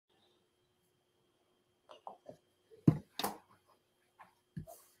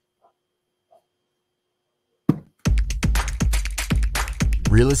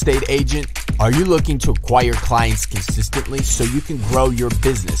Real estate agent? Are you looking to acquire clients consistently so you can grow your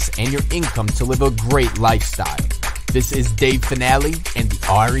business and your income to live a great lifestyle? This is Dave Finale and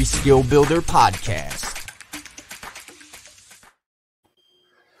the RE Skill Builder Podcast.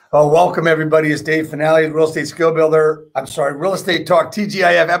 Oh, welcome everybody. It's Dave Finale, Real Estate Skill Builder. Real Estate Talk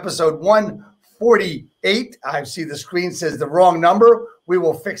TGIF episode 148. I see the screen says the wrong number. We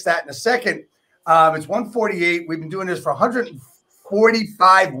will fix that in a second. It's 148. We've been doing this for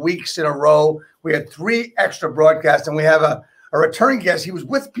 145 weeks in a row. We had 3 extra broadcasts, and we have a returning guest. He was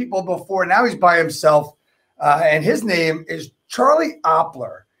with people before. Now he's by himself, and his name is Charlie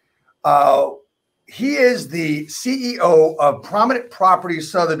Oppler. He is the CEO of Prominent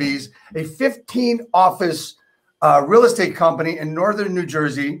Properties Sotheby's, a 15-office real estate company in northern New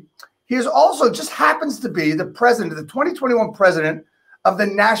Jersey. He is also just happens to be the president, the 2021 president of the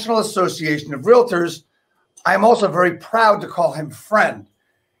National Association of Realtors. I'm also very proud to call him friend.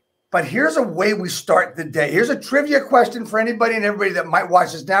 But here's a way we start the day. Here's a trivia question for anybody and everybody that might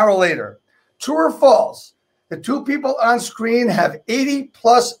watch this now or later. True or false? The 2 people on screen have 80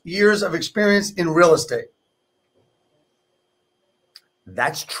 plus years of experience in real estate.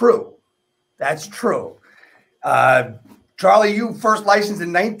 That's true. That's true. Charlie, you first licensed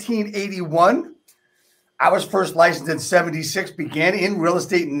in 1981. I was first licensed in 76, began in real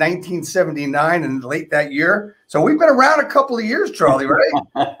estate in 1979 and late that year. So we've been around a couple of years, Charlie, right?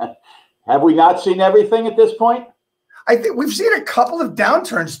 Have we not seen everything at this point? I think we've seen a couple of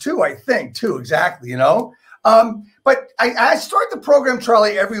downturns too, exactly, you know. But I start the program,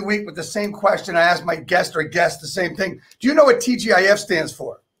 Charlie, every week with the same question. I ask my guest or guest the same thing. Do you know what TGIF stands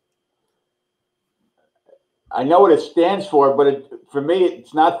for? I know what it stands for, but for me,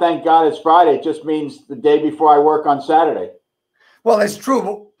 it's not thank God it's Friday. It just means the day before I work on Saturday. Well, that's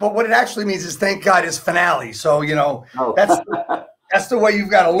true. But what it actually means is thank God it's finale. So, you know, that's the way you've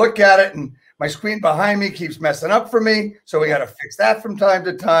got to look at it. And my screen behind me keeps messing up for me. So we got to fix that from time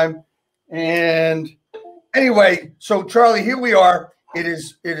to time. And anyway, so Charlie, here we are. It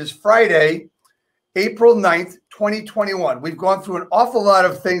is Friday, April 9th, 2021. We've gone through an awful lot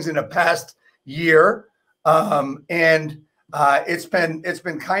of things in the past year. It's been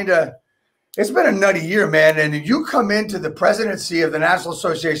a nutty year, man. And you come into the presidency of the National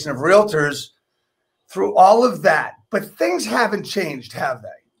Association of Realtors through all of that, but things haven't changed, have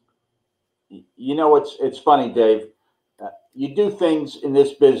they? You know, it's funny, Dave. You do things in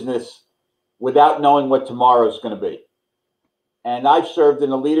this business without knowing what tomorrow is going to be. And I've served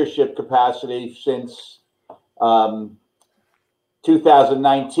in a leadership capacity since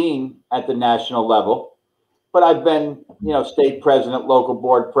 2019 at the national level. But I've been, you know, state president, local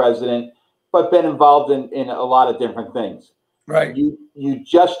board president, but been involved in a lot of different things. Right. You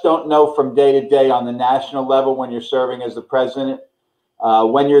just don't know from day to day on the national level when you're serving as the president,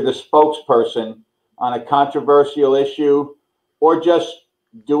 when you're the spokesperson on a controversial issue, or just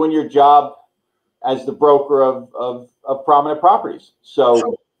doing your job as the broker of Prominent Properties.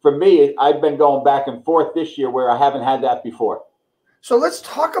 So for me, I've been going back and forth this year where I haven't had that before. So let's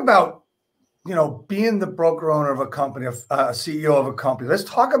talk about, you know, being the broker owner of a company, a CEO of a company. Let's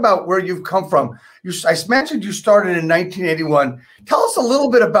talk about where you've come from. I mentioned you started in 1981. Tell us a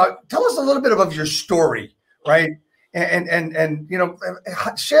little bit of your story, right? And you know,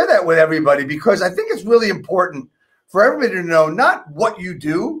 share that with everybody, because I think it's really important for everybody to know not what you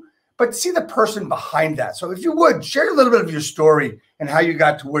do, but see the person behind that. So if you would, share a little bit of your story and how you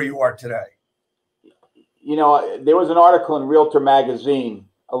got to where you are today. You know, there was an article in Realtor magazine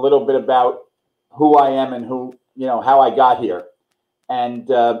a little bit about who I am and how I got here. And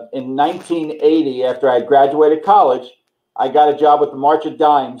in 1980, after I graduated college, I got a job with the March of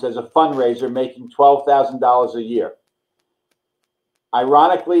Dimes as a fundraiser, making $12,000 a year.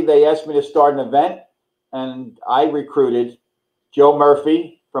 Ironically, they asked me to start an event, and I recruited Joe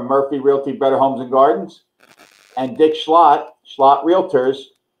Murphy from Murphy Realty, Better Homes and Gardens, and Dick Schlott Realtors,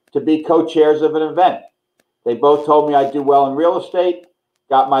 to be co-chairs of an event. They both told me I'd do well in real estate.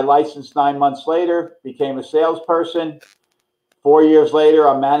 Got my license 9 months later, became a salesperson. 4 years later,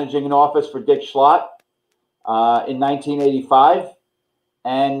 I'm managing an office for Dick Schlott in 1985.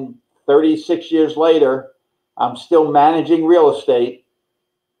 And 36 years later, I'm still managing real estate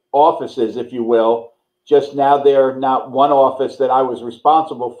offices, if you will. Just now they're not one office that I was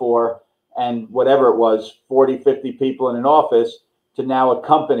responsible for and whatever it was, 40, 50 people in an office, to now a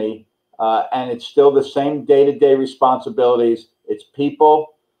company. And it's still the same day-to-day responsibilities. It's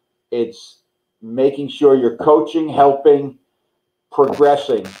people, it's making sure you're coaching, helping,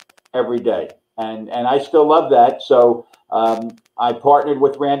 progressing every day. And I still love that. So I partnered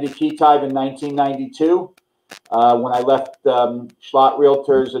with Randy Ketive in 1992. when I left Schlott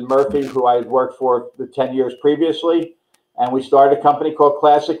Realtors and Murphy, who I had worked for the 10 years previously. And we started a company called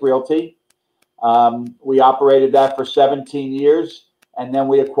Classic Realty. We operated that for 17 years. And then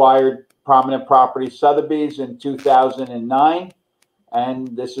we acquired Prominent Property Sotheby's in 2009.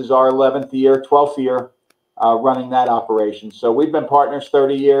 And this is our 11th year, 12th year running that operation. So we've been partners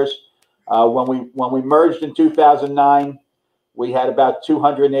 30 years. When we merged in 2009, we had about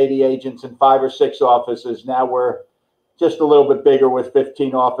 280 agents in 5 or 6 offices. Now we're just a little bit bigger with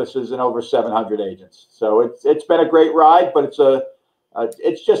 15 offices and over 700 agents. So it's been a great ride, but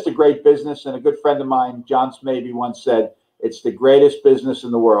it's just a great business. And a good friend of mine, John Smaby, once said, it's the greatest business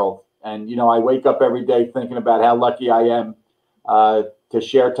in the world. And, you know, I wake up every day thinking about how lucky I am to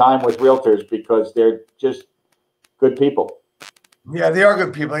share time with realtors because they're just good people. Yeah, they are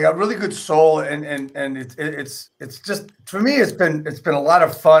good people. They got really good soul, and it's just, for me, it's been a lot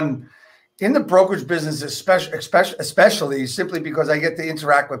of fun in the brokerage business, especially simply because I get to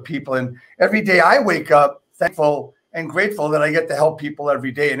interact with people, and every day I wake up thankful and grateful that I get to help people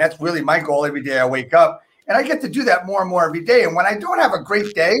every day, and that's really my goal every day I wake up, and I get to do that more and more every day. And when I don't have a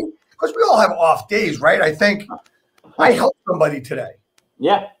great day, because we all have off days, right? I think I helped somebody today.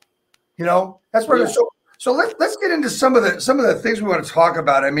 Yeah, you know, that's where. Yeah. So let's get into some of the things we want to talk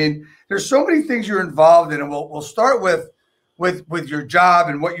about. I mean, there's so many things you're involved in, and we'll start with your job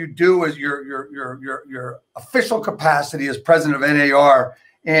and what you do as your official capacity as president of NAR.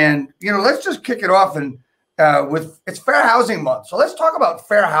 And you know, let's just kick it off and with it's Fair Housing Month. So let's talk about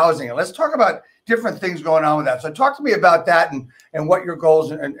fair housing and let's talk about different things going on with that. So talk to me about that and what your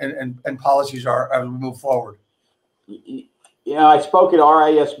goals and policies are as we move forward. You know, I spoke at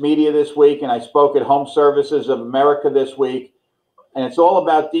RIS Media this week, and I spoke at Home Services of America this week, and it's all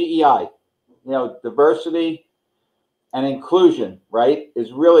about DEI. You know, diversity and inclusion, right,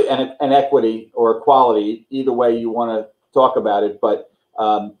 is really, and equity or equality, either way you want to talk about it. But,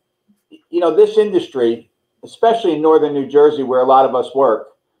 you know, this industry, especially in northern New Jersey, where a lot of us work,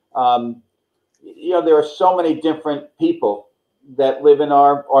 you know, there are so many different people that live in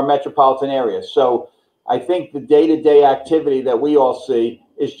our metropolitan area. So I think the day-to-day activity that we all see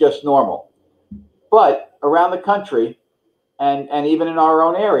is just normal. But around the country and even in our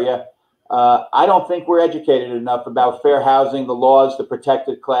own area, I don't think we're educated enough about fair housing, the laws, the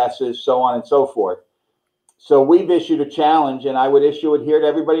protected classes, so on and so forth. So we've issued a challenge, and I would issue it here to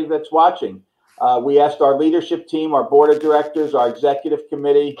everybody that's watching. We asked our leadership team, our board of directors, our executive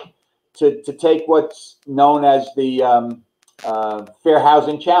committee to take what's known as the Fair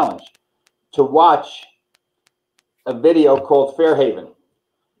Housing Challenge, to watch a video called Fairhaven,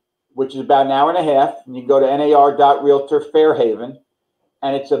 which is about an hour and a half. And you can go to nar.realtor Fairhaven,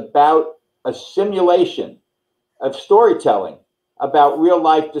 and it's about a simulation of storytelling about real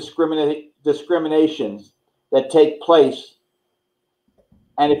life discriminations that take place.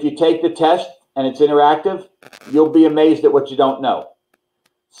 And if you take the test and it's interactive, you'll be amazed at what you don't know.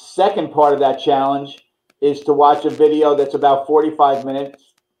 Second part of that challenge is to watch a video that's about 45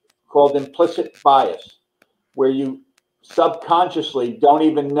 minutes called Implicit Bias, where you subconsciously don't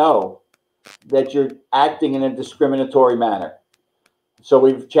even know that you're acting in a discriminatory manner. So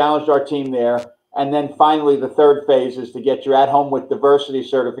we've challenged our team there. And then finally, the third phase is to get your At Home with Diversity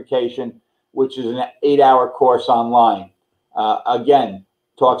certification, which is an 8-hour course online. Again,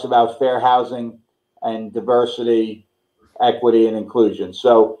 talks about fair housing and diversity, equity, and inclusion.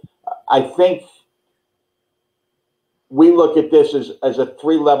 So I think we look at this as a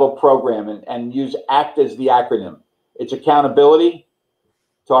 3-level program and use ACT as the acronym. It's accountability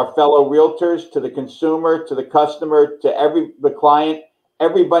to our fellow realtors, to the consumer, to the customer, to the client,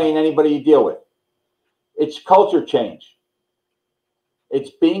 everybody and anybody you deal with. It's culture change.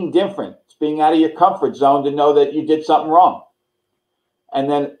 It's being different. It's being out of your comfort zone to know that you did something wrong. And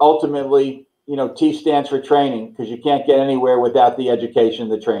then ultimately, you know, T stands for training, because you can't get anywhere without the education,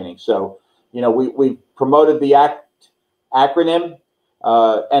 the training. So, you know, we promoted the ACT acronym.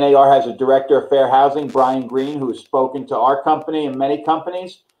 NAR has a director of fair housing, Brian Green, who has spoken to our company and many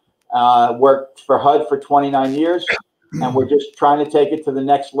companies, worked for HUD for 29 years. And we're just trying to take it to the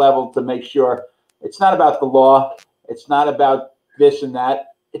next level to make sure it's not about the law. It's not about this and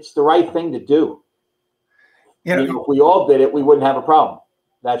that. It's the right thing to do. You know, if we all did it, we wouldn't have a problem.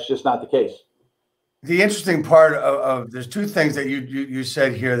 That's just not the case. The interesting part of there's 2 things that you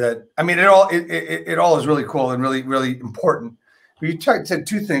said here that, I mean, it all is really cool and really, really important. But you said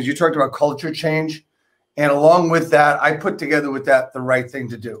 2 things. You talked about culture change, and along with that, I put together with that the right thing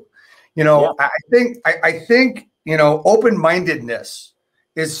to do. You know, yeah. I think you know, open-mindedness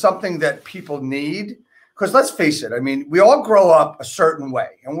is something that people need, because let's face it, I mean, we all grow up a certain way.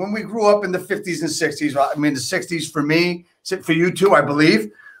 And when we grew up in the 50s and 60s, I mean, the 60s for me, for you too, I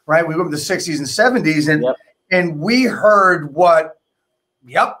believe, right? We grew up in the 60s and 70s, and we heard what,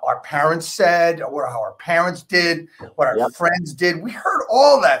 our parents said, or how our parents did, what our friends did. We heard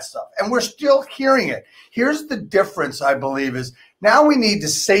all that stuff, and we're still hearing it. Here's the difference, I believe, is now we need to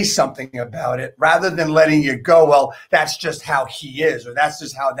say something about it rather than letting you go, well, that's just how he is, or that's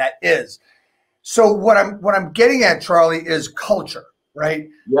just how that is. So what I'm getting at, Charlie, is culture, right?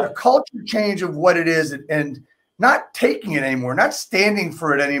 The culture change of what it is, and not taking it anymore, not standing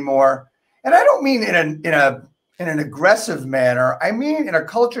for it anymore. And I don't mean in an aggressive manner. I mean in a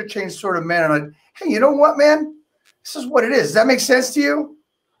culture change sort of manner. Like, hey, you know what, man? This is what it is. Does that make sense to you?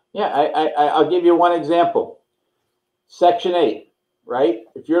 Yeah, I'll give you one example. Section 8, right?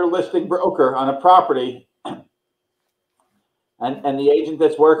 If you're a listing broker on a property, and the agent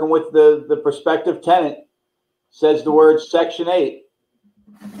that's working with the prospective tenant says the word Section 8,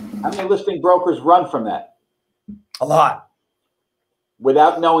 how many listing brokers run from that? A lot.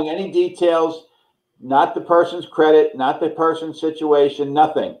 Without knowing any details, not the person's credit, not the person's situation,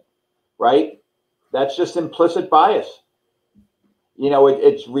 nothing, right? That's just implicit bias. You know,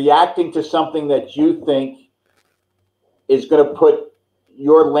 it's reacting to something that you think is going to put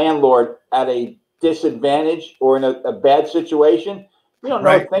your landlord at a disadvantage or in a bad situation. You don't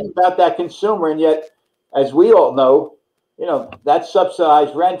know a thing about that consumer, and yet, as we all know, you know, that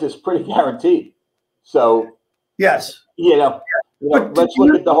subsidized rent is pretty guaranteed. So, yes, let's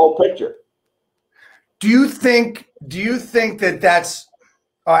look at the whole picture. Do you think that that's?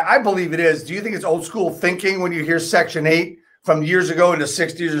 I believe it is. Do you think it's old school thinking when you hear Section 8 from years ago in the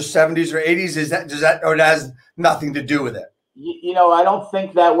 60s or 70s or 80s? Or it has nothing to do with it? You know, I don't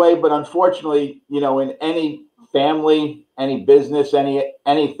think that way, but unfortunately, you know, in any family, any business,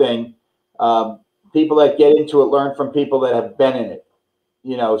 anything, people that get into it learn from people that have been in it.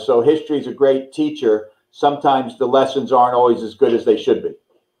 You know, so history is a great teacher. Sometimes the lessons aren't always as good as they should be.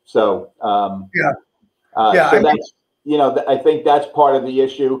 So, so that's, you know, I think that's part of the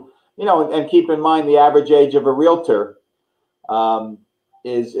issue. You know, and keep in mind the average age of a realtor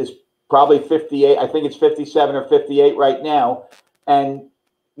is probably 58. I think it's 57 or 58 right now. And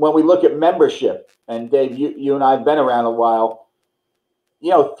when we look at membership, and Dave, you and I have been around a while, you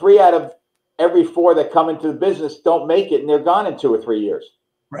know, 3 out of every 4 that come into the business don't make it, and they're gone in 2 or 3 years.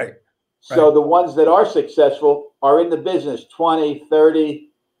 Right. So the ones that are successful are in the business 20, 30,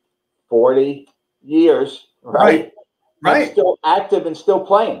 40 years, right? And still active and still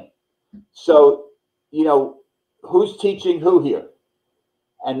playing. So, you know, who's teaching who here?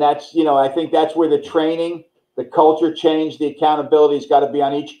 And that's, you know, I think that's where the training, the culture change, the accountability has got to be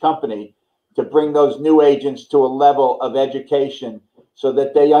on each company to bring those new agents to a level of education so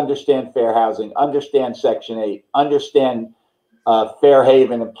that they understand fair housing, understand Section 8, understand fair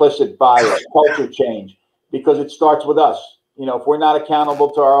haven, implicit bias, culture change, because it starts with us. You know, if we're not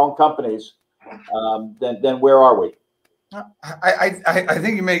accountable to our own companies, then where are we? I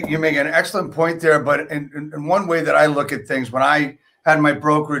think you make an excellent point there, but in one way that I look at things, when I had my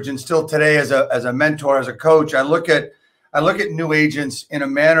brokerage and still today as a mentor, as a coach, I look at new agents in a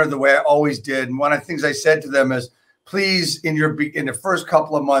manner the way I always did. And one of the things I said to them is, please, in the first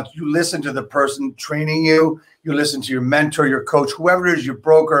couple of months, you listen to the person training you, you listen to your mentor, your coach, whoever it is, your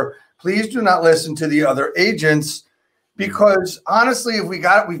broker. Please do not listen to the other agents, because honestly, we've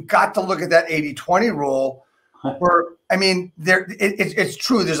got to look at that 80-20 rule. Where, I mean, it's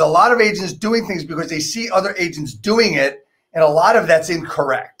true. There's a lot of agents doing things because they see other agents doing it, and a lot of that's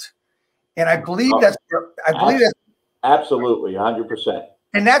incorrect. And I believe that's absolutely 100%.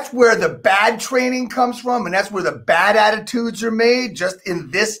 And that's where the bad training comes from, and that's where the bad attitudes are made, just in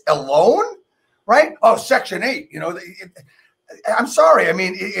this alone, right? Oh, Section 8, you know, I'm sorry. I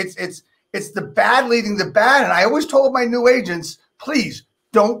mean, it's the bad leading the bad. And I always told my new agents, please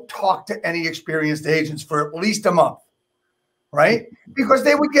don't talk to any experienced agents for at least a month, right? Because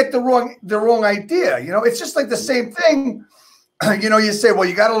they would get the wrong idea. You know, it's just like the same thing. You know, you say, well,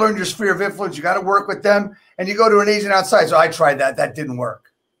 you got to learn your sphere of influence. You got to work with them. And you go to an agent outside. So I tried that. That didn't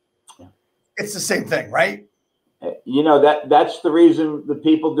work. It's the same thing, right? You know, that's the reason the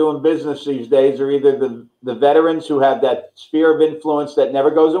people doing business these days are either the veterans who have that sphere of influence that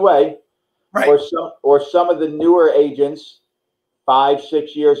never goes away, right, or some of the newer agents,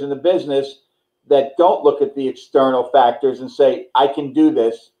 5-6 years in the business, that don't look at the external factors and say, I can do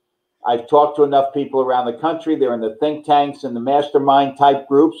this. I've talked to enough people around the country. They're in the think tanks and the mastermind type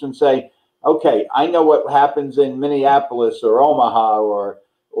groups, and say, okay, I know what happens in Minneapolis or Omaha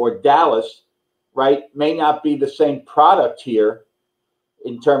or Dallas, right? May not be the same product here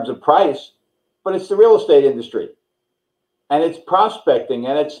in terms of price, but it's the real estate industry, and it's prospecting,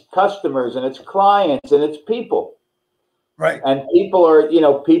 and it's customers, and it's clients, and it's people. Right. And people are,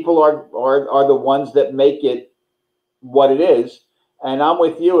 people are the ones that make it what it is. And I'm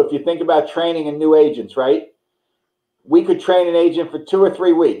with you. If you think about training and new agents, right? We could train an agent for 2 or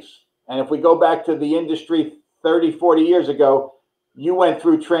 3 weeks. And if we go back to the industry 30, 40 years ago, you went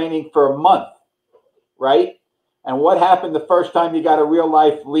through training for a month, right? And what happened the first time you got a real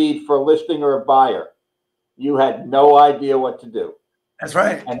life lead for a listing or a buyer? You had no idea what to do. That's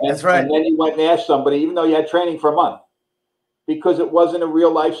right. That's right. And then you went and asked somebody, even though you had training for a month, because it wasn't a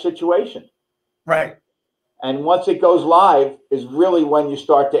real life situation. Right. And once it goes live is really when you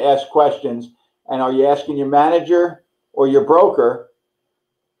start to ask questions. And are you asking your manager or your broker,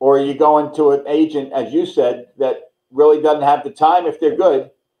 or are you going to an agent, as you said, that really doesn't have the time if they're good?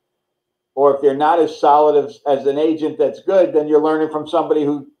 Or if they're not as solid as an agent that's good, then you're learning from somebody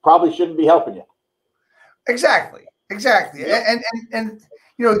who probably shouldn't be helping you. Exactly. Yeah. And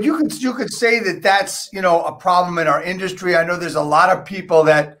you could say that that's, a problem in our industry. I know there's a lot of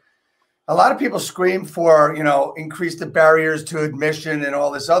people scream for, increase the barriers to admission and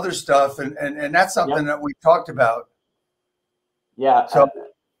all this other stuff. And that's something that we talked about. Yeah. So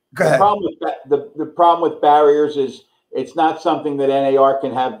go ahead. The problem with barriers is it's not something that NAR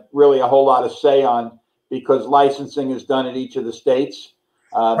can have really a whole lot of say on, because licensing is done in each of the states.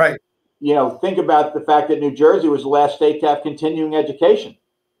 Right. Think about the fact that New Jersey was the last state to have continuing education.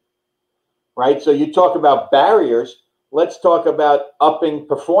 Right. So you talk about barriers. Let's talk about upping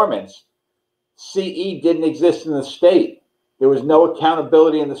performance. CE didn't exist in the state. There was no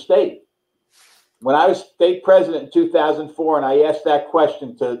accountability in the state. When I was state president in 2004, and I asked that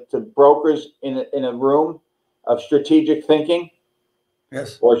question to brokers in a room of strategic thinking,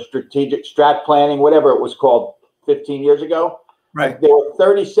 yes, or strategic strat planning, whatever it was called 15 years ago, right? There were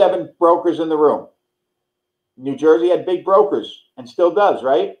 37 brokers in the room. New Jersey had big brokers and still does,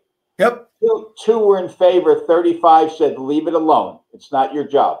 right? Yep. Two were in favor. 35 said, leave it alone. It's not your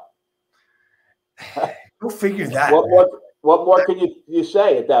job. Go figure that. What more can you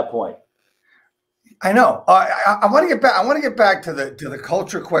say at that point? I know. I want to get back. I want to get back to the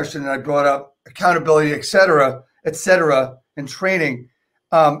culture question that I brought up, accountability, et cetera, and training.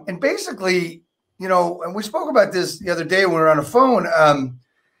 And basically, and we spoke about this the other day when we were on the phone.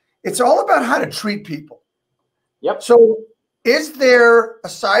 It's all about how to treat people. Yep. So is there,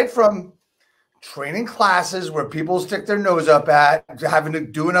 aside from training classes where people stick their nose up at, having to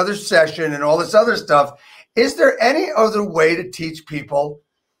do another session and all this other stuff, is there any other way to teach people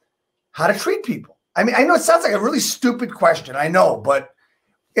how to treat people? I mean, I know it sounds like a really stupid question. I know, but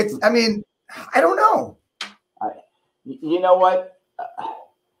I don't know. You know what?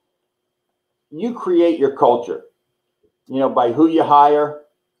 You create your culture, by who you hire,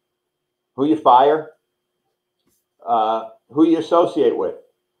 who you fire, who you associate with.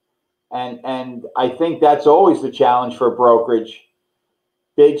 And I think that's always the challenge for a brokerage,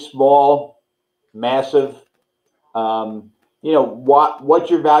 big, small, massive. What's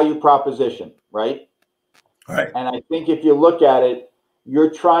your value proposition, right? Right. And I think if you look at it, you're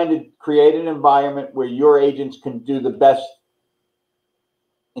trying to create an environment where your agents can do the best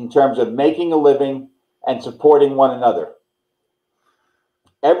in terms of making a living and supporting one another.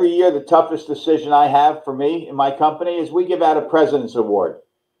 Every year, the toughest decision I have for me in my company is we give out a President's Award.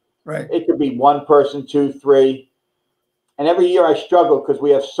 Right. It could be one person, 2, 3. And every year I struggle because we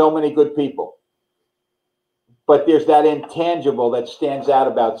have so many good people. But there's that intangible that stands out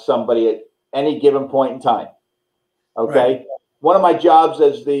about somebody at any given point in time. Okay. Right. One of my jobs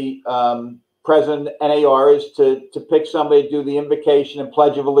as the president of NAR is to pick somebody to do the invocation and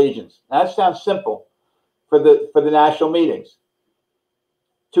Pledge of Allegiance. Now, that sounds simple for the national meetings.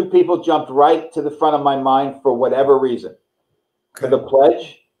 2 people jumped right to the front of my mind for whatever reason. Okay. For the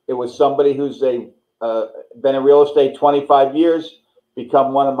pledge, it was somebody who's been in real estate 25 years,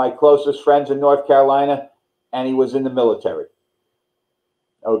 become one of my closest friends in North Carolina, and he was in the military.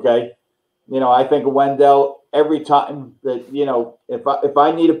 Okay. I think of Wendell every time that, if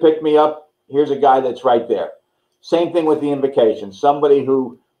I need to pick me up, here's a guy that's right there. Same thing with the invocation, somebody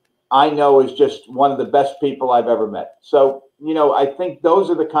who I know is just one of the best people I've ever met. So, I think those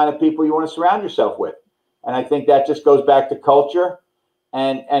are the kind of people you want to surround yourself with. And I think that just goes back to culture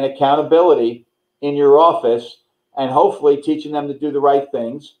and accountability in your office, and hopefully teaching them to do the right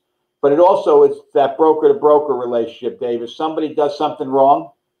things. But it also is that broker to broker relationship, Dave. If somebody does something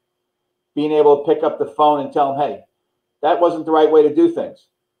wrong, being able to pick up the phone and tell them, hey, that wasn't the right way to do things.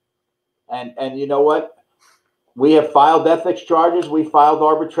 And you know what? We have filed ethics charges. We filed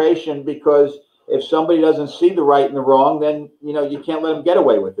arbitration because if somebody doesn't see the right and the wrong, then, you can't let them get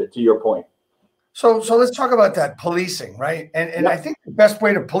away with it, to your point. So let's talk about that policing, right? And I think the best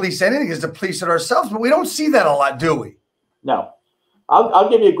way to police anything is to police it ourselves, but we don't see that a lot, do we? No. I'll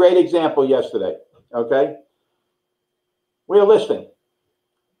give you a great example yesterday, okay? We were listening.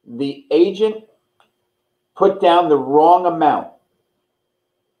 The agent put down the wrong amount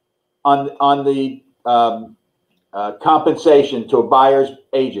on the compensation to a buyer's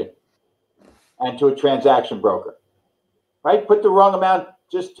agent and to a transaction broker, right? Put the wrong amount,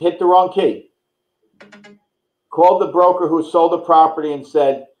 just hit the wrong key. Called the broker who sold the property and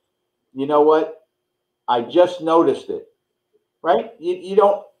said, you know what? I just noticed it, right? You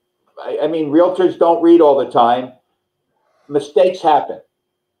don't, I mean, realtors don't read all the time. Mistakes happen.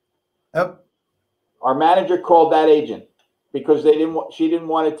 Yep. Our manager called that agent because she didn't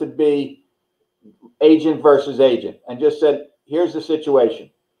want it to be agent versus agent, and just said, here's the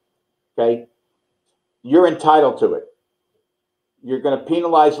situation. Okay. You're entitled to it. You're going to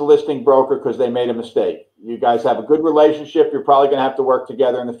penalize the listing broker because they made a mistake. You guys have a good relationship. You're probably going to have to work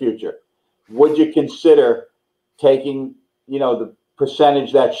together in the future. Would you consider taking, the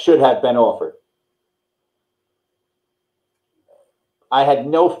percentage that should have been offered? I had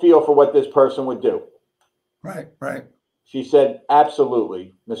no feel for what this person would do. Right. She said,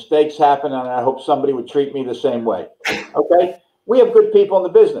 absolutely. Mistakes happen, and I hope somebody would treat me the same way. Okay? We have good people in the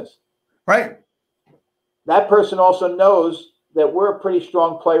business. Right. That person also knows that we're a pretty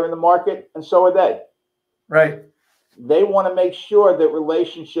strong player in the market, and so are they. Right. They want to make sure that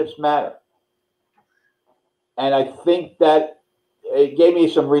relationships matter. And I think that it gave me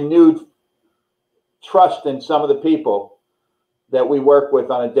some renewed trust in some of the people that we work with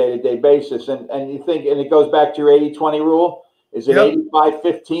on a day-to-day basis. And you think, and it goes back to your 80-20 rule. Is it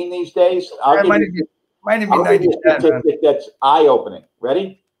 85-15 these days? I'll give you a statistic that's eye-opening.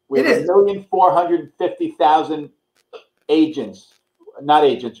 Ready? We have 1,450,000 agents, not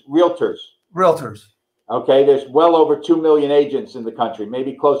agents, realtors. Realtors. Okay, there's well over 2 million agents in the country,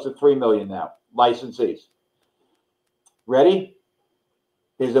 maybe close to 3 million now, licensees. Ready?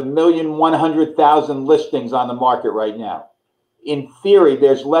 There's 1,100,000 listings on the market right now. In theory,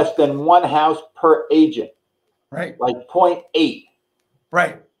 there's less than one house per agent. Right. Like 0.8.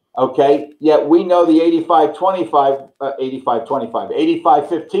 Right. Okay. Yet we know the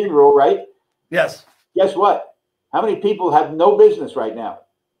 85-15 rule, right? Yes. Guess what? How many people have no business right now?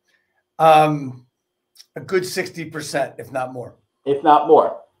 A good 60%, if not more. If not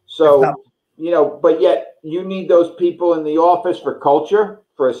more. So, but yet you need those people in the office for culture,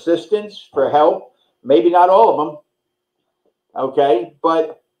 for assistance, for help. Maybe not all of them. Okay.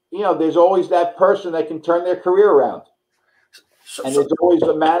 But, there's always that person that can turn their career around. And there's always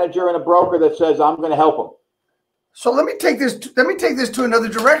a manager and a broker that says, I'm going to help them. So let me take this to another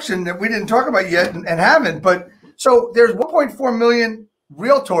direction that we didn't talk about yet and haven't. But so there's 1.4 million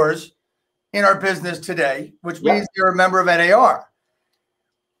realtors in our business today, which means you're a member of NAR.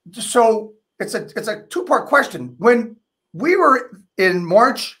 So it's a two-part question. When we were in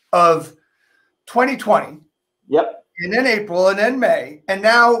March of 2020, and then April, and then May, and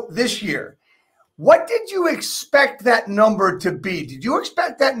now this year, what did you expect that number to be? Did you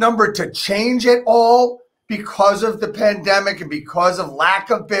expect that number to change at all because of the pandemic and because of lack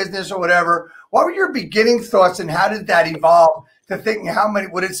of business or whatever? What were your beginning thoughts, and how did that evolve to thinking how many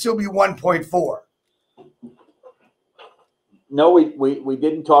would it still be 1.4? No, we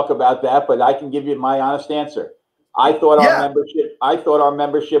didn't talk about that, but I can give you my honest answer. I thought our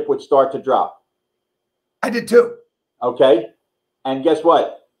membership would start to drop. I did too. Okay. And guess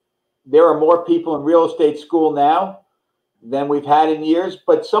what? There are more people in real estate school now than we've had in years,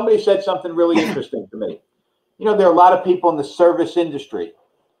 but somebody said something really interesting to me. There are a lot of people in the service industry,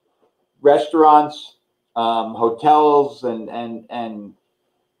 restaurants, hotels, and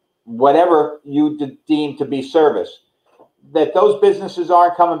whatever you deem to be service, that those businesses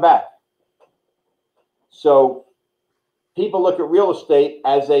aren't coming back. So people look at real estate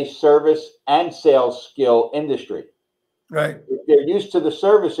as a service and sales skill industry. Right. If they're used to the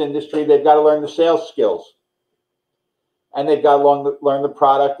service industry, they've got to learn the sales skills. And they've got to learn the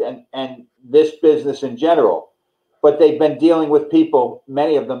product and this business in general. But they've been dealing with people,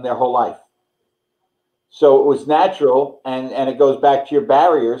 many of them, their whole life. So it was natural, and it goes back to your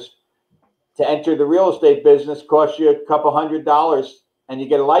barriers. To enter the real estate business costs you a couple $100 and you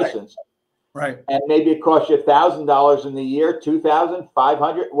get a license. Right. And maybe it costs you $1,000 in the year, $2,000,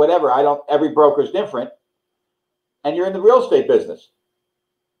 $500, whatever. Every broker is different. And you're in the real estate business.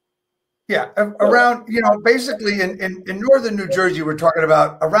 Yeah. Around, basically in northern New Jersey, we're talking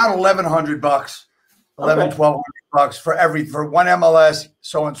about around $1,100, $1,200 for one MLS,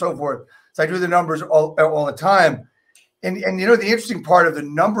 so on and so forth. So I do the numbers all the time. And you know, the interesting part of the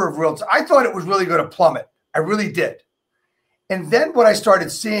number of realtors, I thought it was really going to plummet. I really did. And then what I started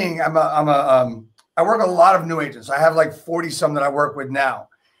seeing, I work with a lot of new agents. I have like 40 some that I work with now.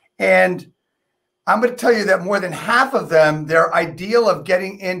 And I'm going to tell you that more than half of them, their ideal of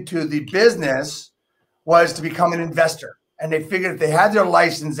getting into the business was to become an investor. And they figured if they had their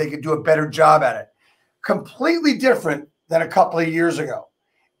license, they could do a better job at it. Completely different than a couple of years ago.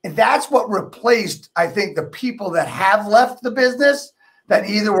 And that's what replaced, I think, the people that have left the business that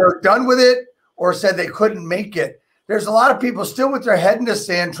either were done with it or said they couldn't make it. There's a lot of people still with their head in the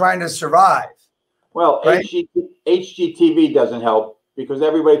sand trying to survive. Well, right? HGTV doesn't help because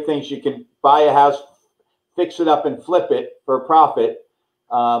everybody thinks you can buy a house, fix it up, and flip it for a profit.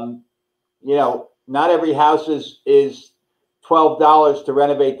 You know, not every house is $12 to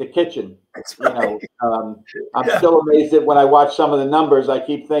renovate the kitchen. That's right. You know, I'm still amazed that when I watch some of the numbers, I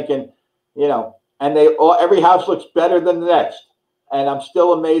keep thinking, you know, and every house looks better than the next. And I'm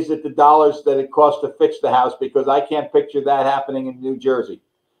still amazed at the dollars that it costs to fix the house because I can't picture that happening in New Jersey.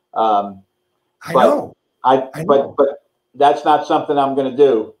 I know. But that's not something I'm going to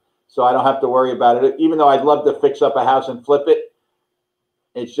do. So I don't have to worry about it. Even though I'd love to fix up a house and flip it,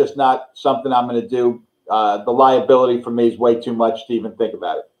 it's just not something I'm going to do. The liability for me is way too much to even think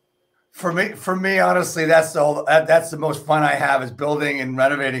about it. For me, honestly, that's the most fun I have is building and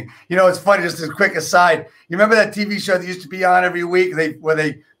renovating. You know, it's funny, just a quick aside. You remember that TV show that used to be on every week where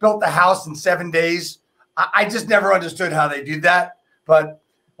they built the house in 7 days? I just never understood how they do that. But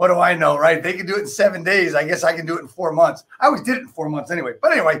what do I know, right? If they can do it in 7 days, I guess I can do it in 4 months. I always did it in 4 months anyway.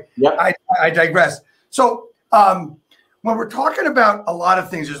 But anyway, yep. I digress. So when we're talking about a lot of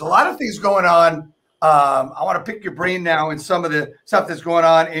things, there's a lot of things going on. I want to pick your brain now in some of the stuff that's going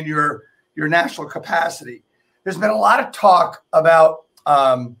on in your national capacity. There's been a lot of talk about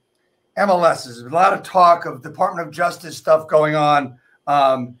MLSs. There's been a lot of talk of Department of Justice stuff going on.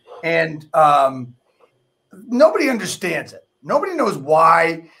 And nobody understands it. Nobody knows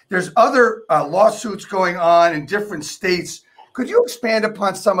why. There's other lawsuits going on in different states. Could you expand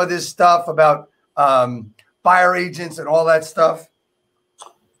upon some of this stuff about buyer agents and all that stuff?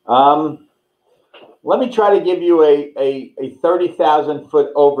 Let me try to give you a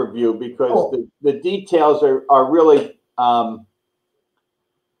 30,000-foot overview because the details are really, I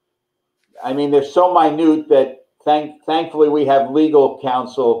mean, they're so minute that thankfully we have legal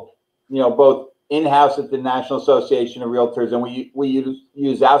counsel, you know, both in-house at the National Association of Realtors, and we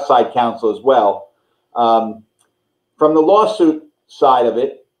use outside counsel as well. From the lawsuit side of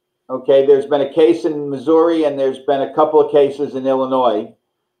it, okay, there's been a case in Missouri and there's been a couple of cases in Illinois.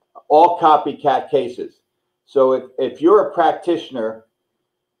 All copycat cases. So if you're a practitioner,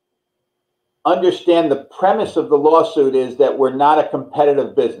 understand the premise of the lawsuit is that we're not a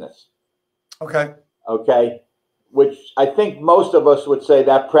competitive business. Okay. Okay. Which I think most of us would say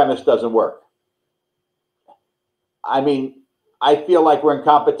that premise doesn't work. I mean, I feel like we're in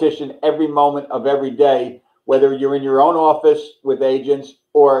competition every moment of every day, whether you're in your own office with agents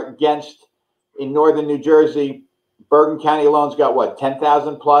or against in Northern New Jersey. Bergen County alone's got what,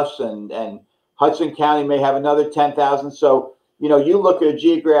 10,000 plus, and Hudson County may have another 10,000. So, you know, you look at a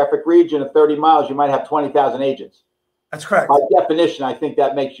geographic region of 30 miles, you might have 20,000 agents. That's correct. By definition, I think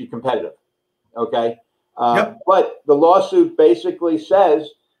that makes you competitive. Okay. Yep. But the lawsuit basically says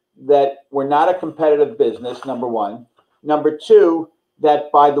that we're not a competitive business, number one. Number two, that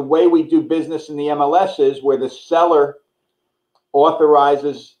by the way we do business in the MLSs, where the seller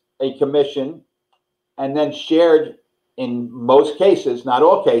authorizes a commission and then shared in most cases, not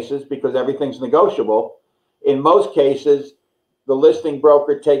all cases, because everything's negotiable. In most cases, the listing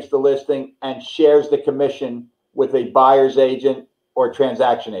broker takes the listing and shares the commission with a buyer's agent or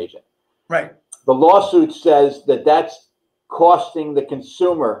transaction agent. Right. The lawsuit says that that's costing the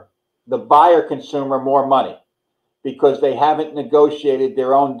consumer, the buyer consumer, more money because they haven't negotiated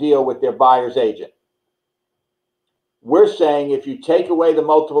their own deal with their buyer's agent. We're saying if you take away the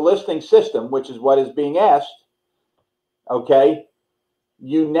multiple listing system, which is what is being asked, okay,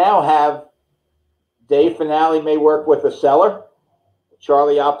 you now have Dave Finale may work with a seller,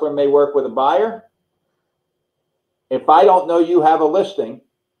 Charlie Oppler may work with a buyer. If I don't know you have a listing,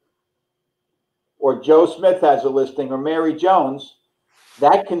 or Joe Smith has a listing, or Mary Jones,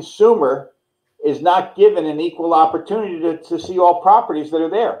 that consumer is not given an equal opportunity to see all properties that are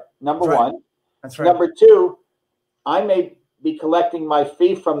there. Number one. That's right. Number two, I may be collecting my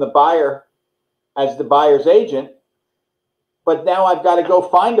fee from the buyer as the buyer's agent, but now I've got to go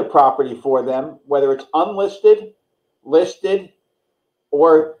find a property for them, whether it's unlisted, listed,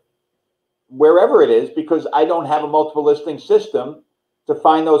 or wherever it is, because I don't have a multiple listing system to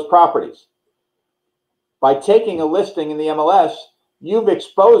find those properties. By taking a listing in the MLS, you've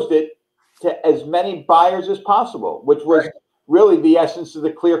exposed it to as many buyers as possible, which was really the essence of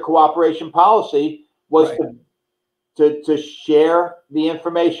the clear cooperation policy, was to share the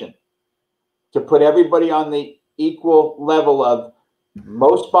information, to put everybody on the equal level of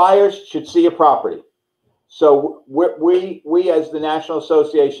most buyers should see a property. So we as the National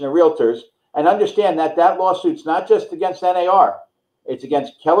Association of Realtors, and understand that that lawsuit's not just against NAR, it's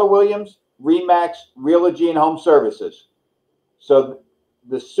against Keller Williams, RE/MAX, Realty, and Home Services. So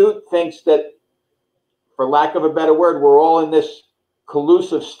the suit thinks that, for lack of a better word, we're all in this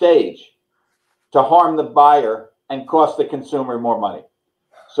collusive stage to harm the buyer and cost the consumer more money.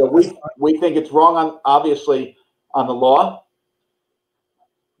 So we think it's wrong on, obviously, on the law,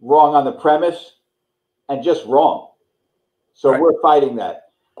 wrong on the premise, and just wrong. So we're fighting that.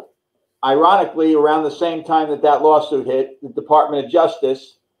 Ironically, around the same time that that lawsuit hit, the Department of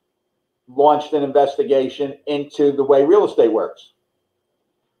Justice launched an investigation into the way real estate works.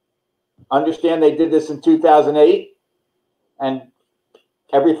 Understand they did this in 2008, and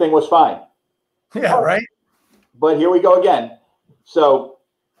everything was fine. Yeah, right. But here we go again. So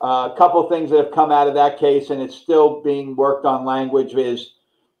a couple of things that have come out of that case, and it's still being worked on language, is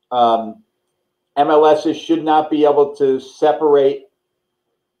MLSs should not be able to separate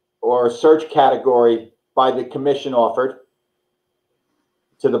or search category by the commission offered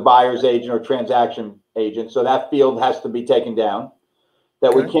to the buyer's agent or transaction agent. So that field has to be taken down.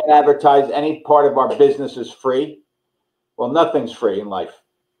 That we can't advertise any part of our business as free. Well, nothing's free in life.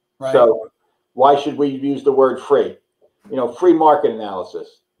 Right. So why should we use the word free? You know, free market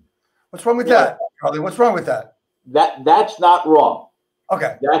analysis. What's wrong with that, Charlie? What's wrong with that? That's not wrong.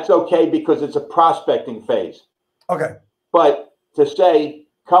 Okay. That's okay because it's a prospecting phase. Okay. But to say,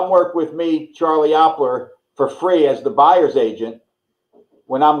 come work with me, Charlie Oppler, for free as the buyer's agent,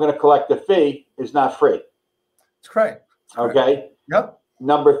 when I'm going to collect a fee, is not free. That's correct. Okay. Yep.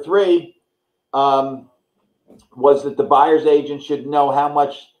 Number 3 was that the buyer's agent should know how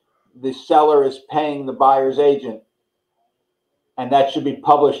much the seller is paying the buyer's agent, and that should be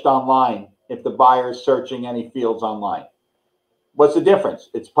published online if the buyer is searching any fields online. What's the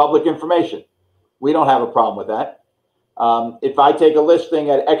difference? It's public information. We don't have a problem with that. If I take a listing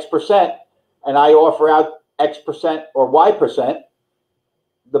at X% and I offer out X% or Y%,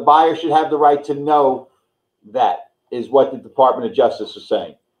 the buyer should have the right to know that, is what the Department of Justice is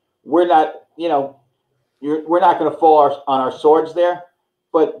saying. We're not, we're not going to fall on our swords there,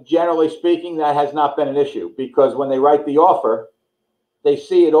 but generally speaking, that has not been an issue, because when they write the offer, they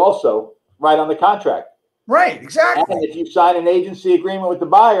see it also right on the contract. Right, exactly. And if you sign an agency agreement with the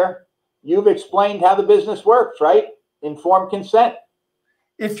buyer, you've explained how the business works, right? Informed consent.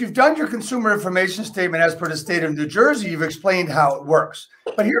 If you've done your consumer information statement as per the state of New Jersey, you've explained how it works.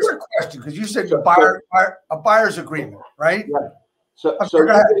 But here's a question, because you said a buyer's agreement, right? Yeah. So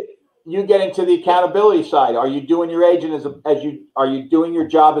you get into the accountability side. Are you doing your agent are you doing your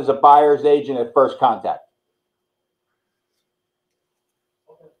job as a buyer's agent at first contact?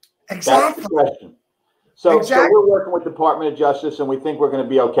 Exactly. That's the question. So we're working with the Department of Justice, and we think we're going to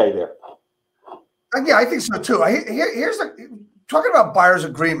be okay there. Yeah, I think so too. Here's talking about buyer's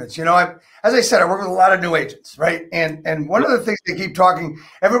agreements. As I said, I work with a lot of new agents, right? And one of the things they keep talking,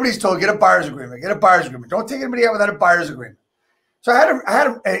 everybody's told, get a buyer's agreement, get a buyer's agreement. Don't take anybody out without a buyer's agreement. So I had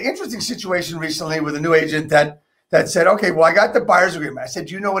an interesting situation recently with a new agent that said, okay, well, I got the buyer's agreement. I said,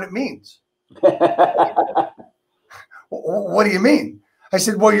 do you know what it means? What do you mean? I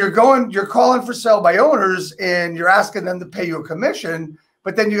said, well, you're calling for sale by owners and you're asking them to pay you a commission,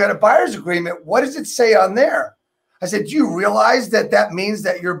 but then you got a buyer's agreement. What does it say on there? I said, do you realize that means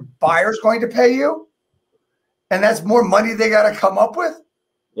that your buyer's going to pay you? And that's more money they got to come up with?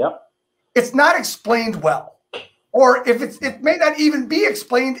 Yep. It's not explained well. Or if it may not even be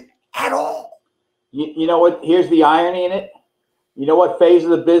explained at all. You know what? Here's the irony in it. You know what phase of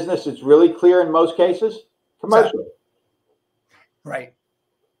the business it's really clear in most cases? Commercial. Right.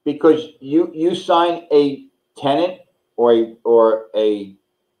 Because you sign a tenant or a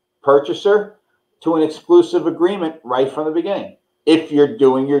purchaser to an exclusive agreement right from the beginning, if you're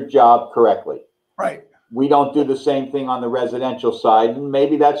doing your job correctly. Right. We don't do the same thing on the residential side. And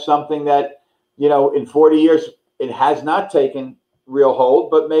maybe that's something that, in 40 years, it has not taken real hold,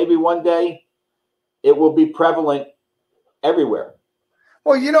 but maybe one day it will be prevalent everywhere.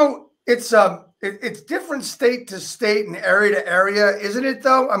 Well, it's different state to state and area to area, isn't it,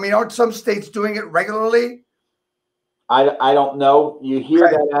 though? I mean, aren't some states doing it regularly? I don't know. You hear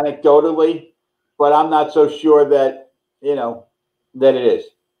that anecdotally, but I'm not so sure that, that it is.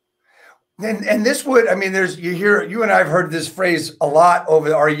 And this would, you and I have heard this phrase a lot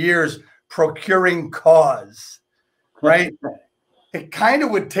over our years, procuring cause, right? It kind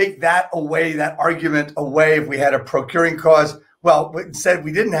of would take that away, that argument away, if we had a procuring cause. Well, instead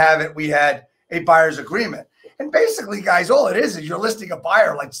we didn't have it. We had a buyer's agreement. And basically, guys, all it is you're listing a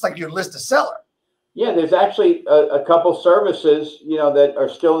buyer, like it's like you list a seller. Yeah, there's actually a couple services, you know, that are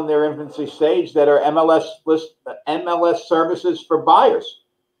still in their infancy stage that are MLS services for buyers,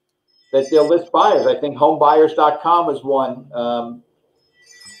 that they'll list buyers. I think homebuyers.com is one.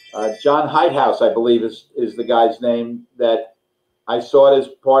 John Heighthouse, I believe, is the guy's name, that I saw it as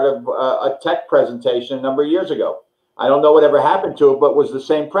part of a tech presentation a number of years ago. I don't know whatever happened to it, but was the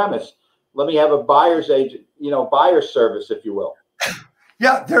same premise. Let me have a buyer's agent, you know, buyer's service, if you will.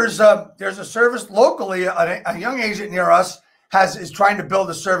 Yeah, there's a service locally. A young agent near us is trying to build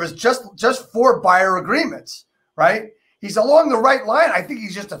a service just for buyer agreements. Right? He's along the right line. I think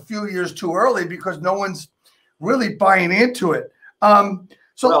he's just a few years too early because no one's really buying into it.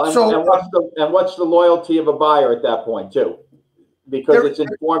 What's the loyalty of a buyer at that point too? Because it's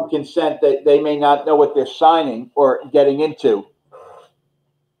informed consent that they may not know what they're signing or getting into.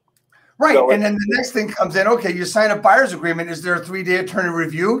 Right. So, and then the next thing comes in, okay, you sign a buyer's agreement. Is there a 3-day attorney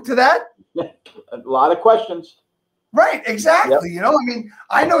review to that? A lot of questions. Right. Exactly. Yep. You know, I mean,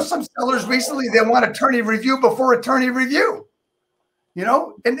 I know some sellers recently, they want attorney review before attorney review, you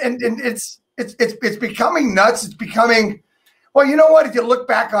know, and it's becoming nuts. It's becoming, well, you know what, if you look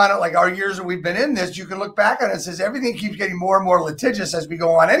back on it, like our years that we've been in this, you can look back on it and says everything keeps getting more and more litigious as we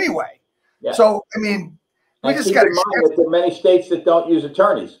go on anyway. Yeah. So, I mean, we just got to keep in mind that there are many states that don't use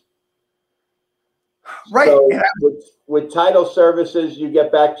attorneys. Right. So with title services, you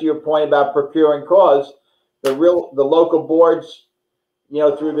get back to your point about procuring cause. The local boards, you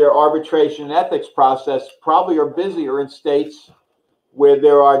know, through their arbitration and ethics process, probably are busier in states where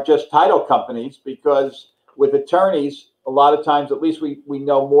there are just title companies, because with attorneys, a lot of times, at least we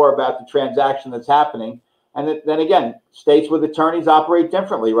know more about the transaction that's happening. And then again, states with attorneys operate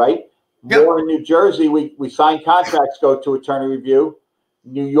differently, right? Yep. More in New Jersey, we sign contracts, go to attorney review.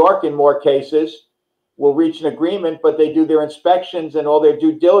 New York, in more cases, will reach an agreement, but they do their inspections and all their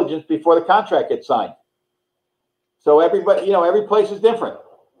due diligence before the contract gets signed. So everybody, you know, every place is different.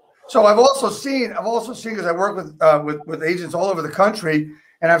 So I've also seen, because I work with agents all over the country,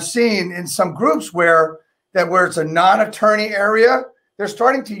 and I've seen in some groups where it's a non-attorney area, they're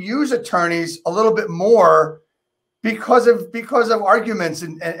starting to use attorneys a little bit more because of arguments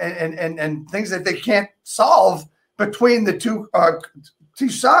and things that they can't solve between the two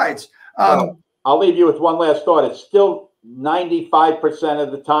sides. I'll leave you with one last thought. It's still 95%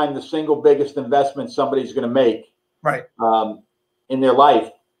 of the time the single biggest investment somebody's going to make, right, in their life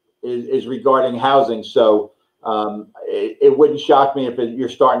is regarding housing. So it wouldn't shock me if you're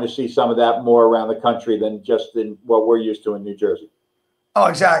starting to see some of that more around the country than just in what we're used to in New Jersey. Oh,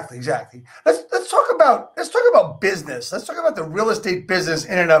 exactly. Let's talk about business. Let's talk about the real estate business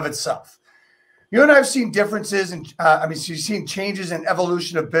in and of itself. You and I have seen differences, and you've seen changes in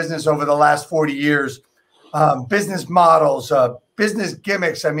evolution of business over the last 40 years. Business models, business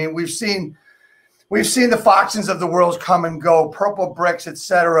gimmicks. I mean, we've seen the Foxtons of the world come and go, Purple Bricks,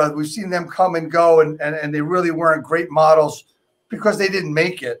 etc. We've seen them come and go, and they really weren't great models because they didn't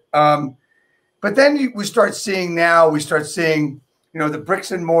make it. But then we start seeing, you know, the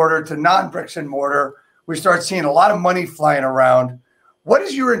bricks and mortar to non-bricks and mortar. We start seeing a lot of money flying around. What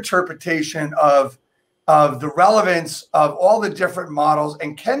is your interpretation of the relevance of all the different models,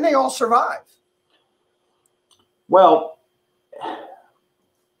 and can they all survive? Well,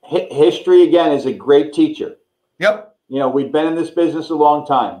 history, again, is a great teacher. Yep. You know, we've been in this business a long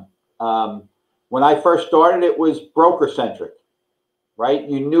time. When I first started, it was broker-centric, right?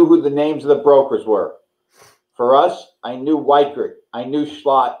 You knew who the names of the brokers were. For us, I knew Weichert, I knew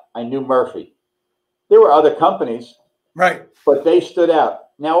Schlott, I knew Murphy. There were other companies. Right. But they stood out.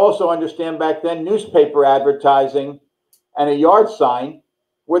 Now, also understand back then, newspaper advertising and a yard sign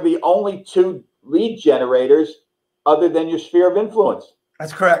were the only two lead generators other than your sphere of influence.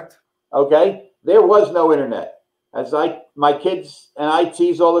 That's correct. Okay? There was no internet. As my kids and I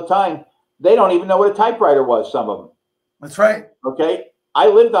tease all the time, they don't even know what a typewriter was, some of them. That's right. Okay? I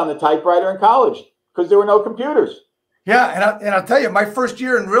lived on the typewriter in college because there were no computers. Yeah, and I'll tell you, my first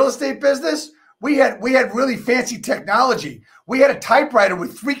year in real estate business, we had really fancy technology. We had a typewriter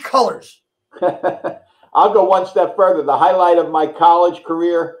with 3 colors. I'll go one step further. The highlight of my college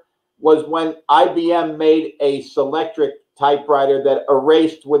career was when IBM made a Selectric typewriter that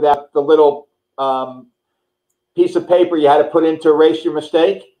erased without the little piece of paper you had to put in to erase your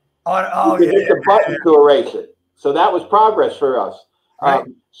mistake. You could hit the button to erase it. So that was progress for us. Right.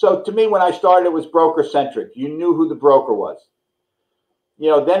 So to me, when I started, it was broker-centric. You knew who the broker was.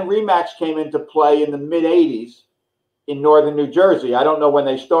 Then RE/MAX came into play in the mid 80s in northern New Jersey. I don't know when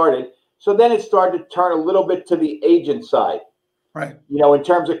they started. So then it started to turn a little bit to the agent side, right? In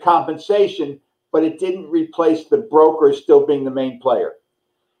terms of compensation, but it didn't replace the broker still being the main player.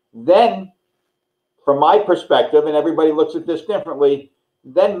 Then, from my perspective, and everybody looks at this differently,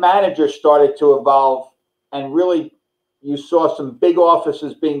 then managers started to evolve, and really you saw some big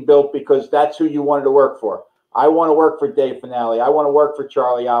offices being built because that's who you wanted to work for. I want to work for Dave Finale. I want to work for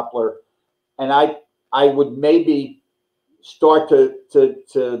Charlie Oppler. And I would maybe start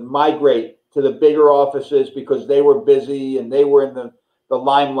to migrate to the bigger offices because they were busy and they were in the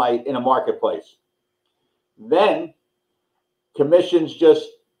limelight in a marketplace. Then commissions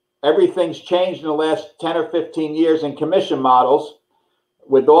everything's changed in the last 10 or 15 years in commission models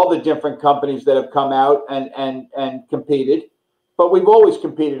with all the different companies that have come out and competed. But we've always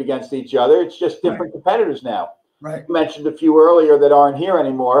competed against each other. It's just different competitors now. Right. You mentioned a few earlier that aren't here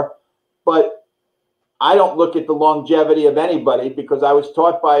anymore, but I don't look at the longevity of anybody because I was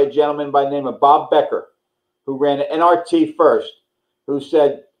taught by a gentleman by the name of Bob Becker, who ran NRT first, who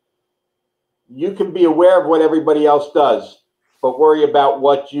said, you can be aware of what everybody else does, but worry about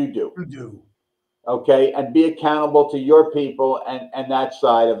what you do. You do. Okay, and be accountable to your people and that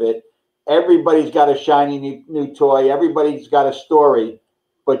side of it. Everybody's got a shiny new toy. Everybody's got a story,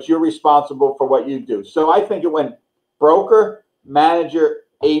 but you're responsible for what you do. So I think it went broker, manager,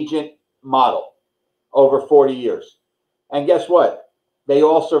 agent model over 40 years. And guess what? They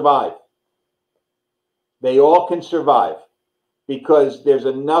all survive. They all can survive because there's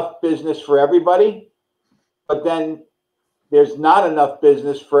enough business for everybody, but then there's not enough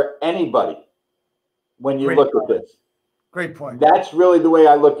business for anybody when you look at this. Great point. That's really the way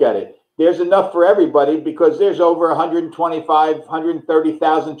I look at it. There's enough for everybody because there's over 125,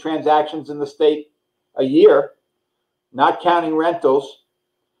 130,000 transactions in the state a year, not counting rentals,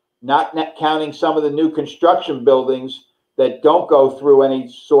 not counting some of the new construction buildings that don't go through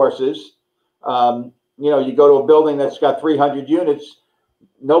any sources. You go to a building that's got 300 units,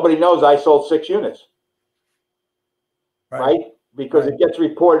 nobody knows I sold 6 units, right? Because it gets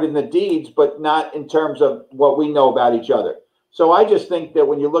reported in the deeds, but not in terms of what we know about each other. So I just think that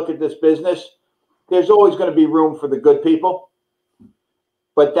when you look at this business, there's always going to be room for the good people,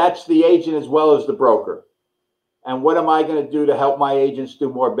 but that's the agent as well as the broker. And what am I going to do to help my agents do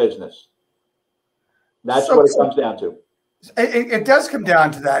more business? That's what it comes down to. It does come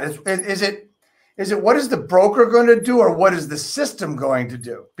down to that. Is it what is the broker going to do or what is the system going to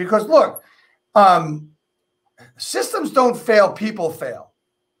do? Because look, systems don't fail, people fail,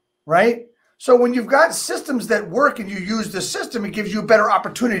 right? So when you've got systems that work and you use the system, it gives you a better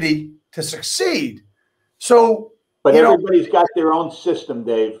opportunity to succeed. So, but everybody's got their own system,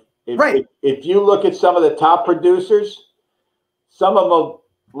 Dave. If you look at some of the top producers, some of them will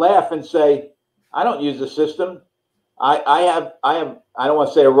laugh and say, I don't use the system. I don't want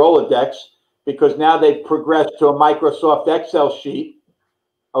to say a Rolodex because now they've progressed to a Microsoft Excel sheet.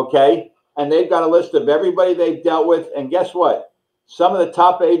 Okay. And they've got a list of everybody they've dealt with. And guess what? Some of the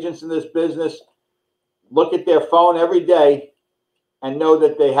top agents in this business look at their phone every day and know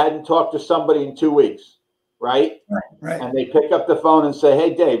that they hadn't talked to somebody in 2 weeks, right? Right. And they pick up the phone and say,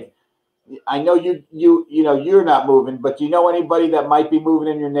 "Hey, Dave, I know you're not moving, but do you know anybody that might be moving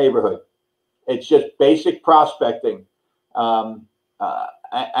in your neighborhood?" It's just basic prospecting, and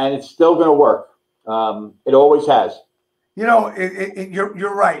it's still going to work. It always has.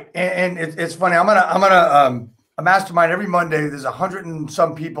 You're right, and it's funny. I'm gonna a mastermind every Monday. There's 100 and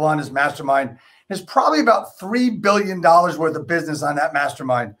some people on this mastermind. There's probably about $3 billion worth of business on that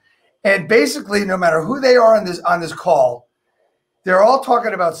mastermind, and basically, no matter who they are on this call, they're all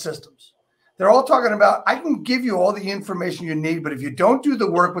talking about systems. They're all talking about, I can give you all the information you need, but if you don't do the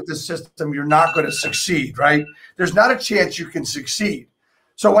work with the system, you're not going to succeed, right? There's not a chance you can succeed.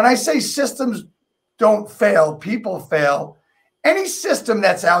 So when I say systems don't fail, people fail, any system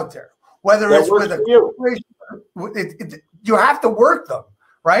that's out there, whether it's with a corporation, you have to work them,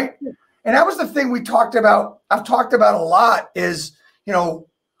 right? And that was the thing we talked about. I've talked about a lot is,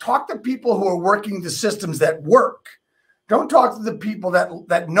 talk to people who are working the systems that work. Don't talk to the people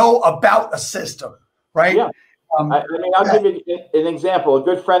that know about a system, right? Yeah. I'll give you an example. A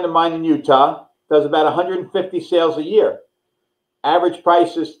good friend of mine in Utah does about 150 sales a year. Average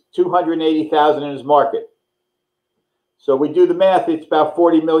price is $280,000 in his market. So we do the math. It's about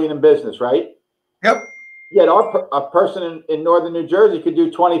 40 million in business, right? Yep. Yet a person in northern New Jersey could do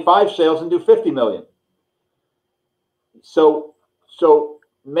 25 sales and do 50 million. So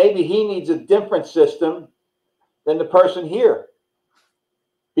maybe he needs a different system than the person here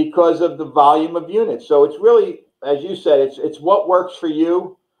because of the volume of units. So it's really as you said, it's what works for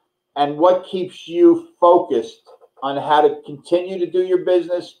you and what keeps you focused on how to continue to do your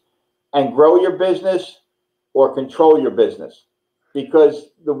business and grow your business or control your business.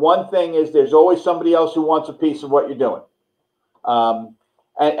 Because the one thing is there's always somebody else who wants a piece of what you're doing.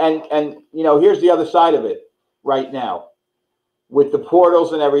 And you know, here's the other side of it right now. With the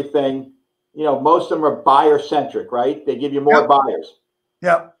portals and everything, you know, most of them are buyer-centric, right? They give you more buyers.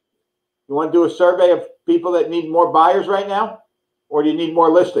 Yep. You want to do a survey of people that need more buyers right now? Or do you need more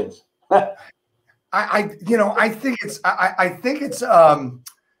listings? I think it's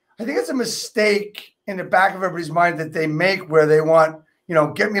a mistake in the back of everybody's mind that they make where they want, you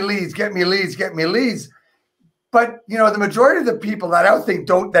know, get me leads, get me leads, get me leads. But, you know, the majority of the people that I think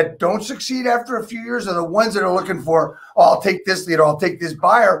don't succeed after a few years are the ones that are looking for, oh, I'll take this lead or I'll take this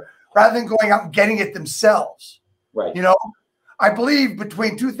buyer, rather than going out and getting it themselves. Right. You know, I believe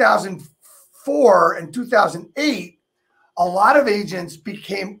between 2004 and 2008, a lot of agents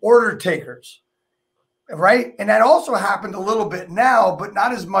became order takers. Right. And that also happened a little bit now, but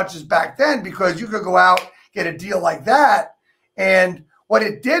not as much as back then, because you could go out, get a deal like that. And what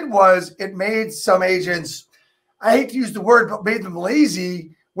it did was it made some agents, I hate to use the word, but made them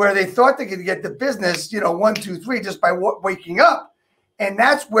lazy, where they thought they could get the business, you know, 1, 2, 3, just by waking up. And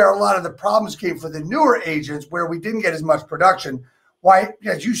that's where a lot of the problems came for the newer agents, where we didn't get as much production. Why,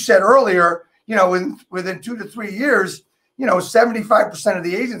 as you said earlier, you know, within 2 to 3 years, you know, 75% of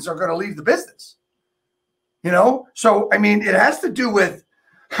the agents are going to leave the business. You know, so, I mean, it has to do with,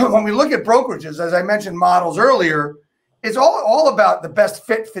 when we look at brokerages, as I mentioned models earlier, it's all about the best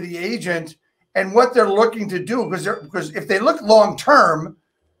fit for the agent and what they're looking to do. Because if they look long-term,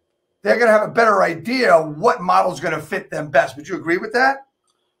 they're going to have a better idea what model is going to fit them best. Would you agree with that?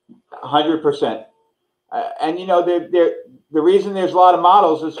 100%. And, you know, the reason there's a lot of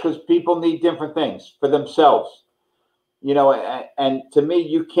models is because people need different things for themselves. You know, and to me,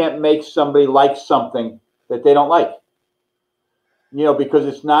 you can't make somebody like something that they don't like, you know, because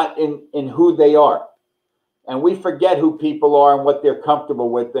it's not in who they are. And we forget who people are and what they're comfortable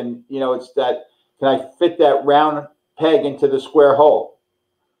with. And, you know, it's that, can I fit that round peg into the square hole?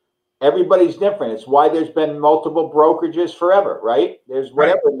 Everybody's different. It's why there's been multiple brokerages forever, right? There's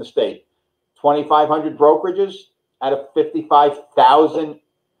whatever in the state, 2,500 brokerages out of 55,000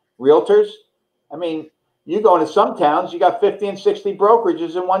 realtors. I mean, you go into some towns, you got 50 and 60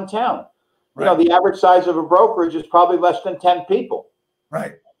 brokerages in one town. You know, the average size of a brokerage is probably less than 10 people.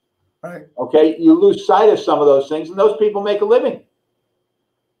 Right. Right. Okay. You lose sight of some of those things, and those people make a living.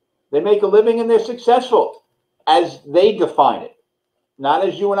 They make a living and they're successful as they define it, not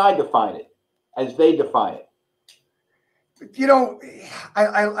as you and I define it, as they define it. You know,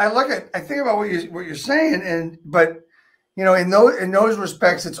 I think about what you're saying, but you know, in those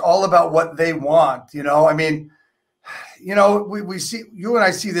respects, it's all about what they want. You know, I mean, you know, we see, you and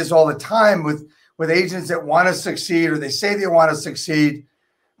I see this all the time with agents that want to succeed, or they say they want to succeed.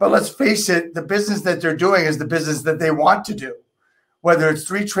 But let's face it, the business that they're doing is the business that they want to do. Whether it's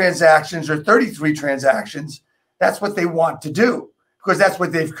 3 transactions or 33 transactions, that's what they want to do, because that's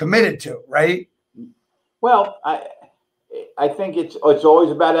what they've committed to, right? Well, I think it's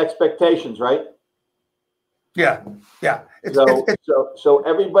always about expectations, right? Yeah, yeah. So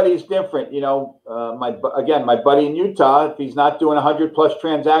everybody's different. You know, my buddy in Utah, if he's not doing 100+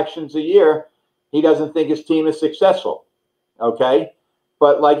 transactions a year, he doesn't think his team is successful. Okay,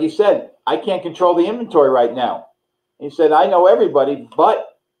 but like he said, I can't control the inventory right now. He said, I know everybody,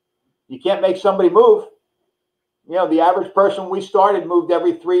 but you can't make somebody move. You know, the average person we started moved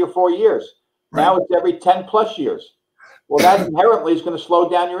every 3 or 4 years. Right. Now it's every 10+ years. Well, that inherently is going to slow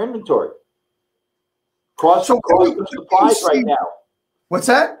down your inventory. Cost of supplies right now. What's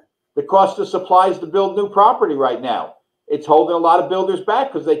that? The cost of supplies to build new property right now. It's holding a lot of builders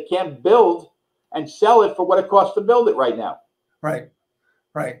back because they can't build and sell it for what it costs to build it right now. Right,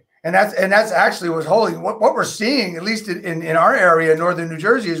 right. And that's actually what's holding. What we're seeing, at least in our area, northern New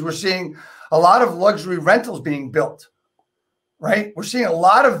Jersey, is we're seeing a lot of luxury rentals being built. Right? We're seeing a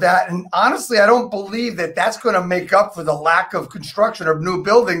lot of that. And honestly, I don't believe that that's going to make up for the lack of construction of new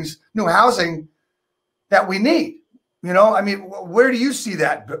buildings, new housing that we need. You know, I mean, where do you see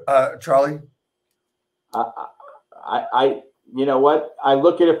that, Charlie? You know what? I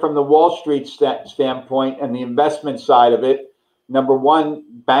look at it from the Wall Street standpoint and the investment side of it. Number one,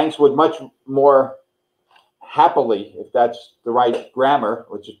 banks would much more happily, if that's the right grammar,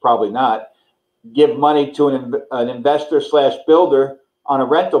 which is probably not, give money to an investor / builder on a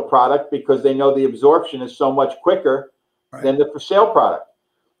rental product because they know the absorption is so much quicker than the for sale product.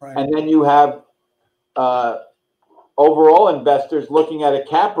 Right. And then you have overall investors looking at a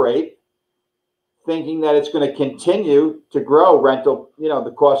cap rate thinking that it's going to continue to grow rental. You know,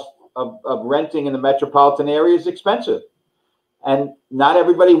 the cost of renting in the metropolitan area is expensive. And not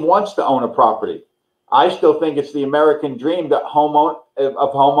everybody wants to own a property. I still think it's the American dream that home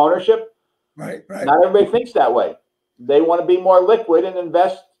ownership. Right. Not everybody thinks that way. They want to be more liquid and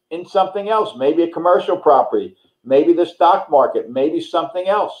invest in something else, maybe a commercial property, maybe the stock market, maybe something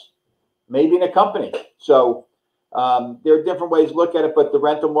else, maybe in a company. So there are different ways to look at it, but the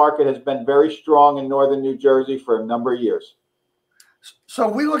rental market has been very strong in northern New Jersey for a number of years. So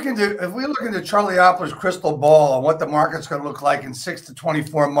if we look into Charlie Oppler's crystal ball on what the market's going to look like in 6 to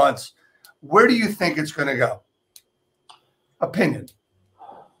 24 months, where do you think it's going to go? Opinion.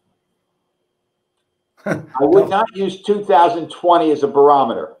 I would not use 2020 as a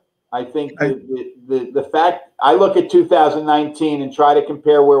barometer. I think the fact I look at 2019 and try to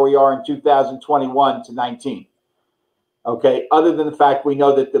compare where we are in 2021 to 19. Okay, other than the fact we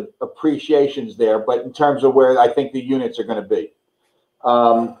know that the appreciation's there, but in terms of where I think the units are going to be.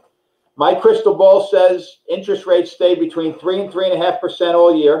 My crystal ball says interest rates stay between 3 and 3.5%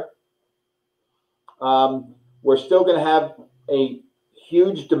 all year. We're still going to have a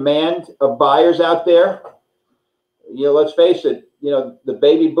huge demand of buyers out there. You know, let's face it, you know, the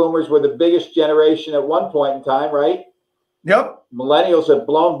baby boomers were the biggest generation at one point in time, right? Yep. Millennials have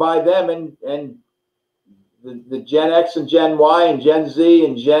blown by them, and the Gen X and Gen Y and Gen Z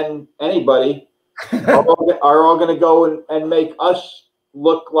and Gen anybody are all going to go and make us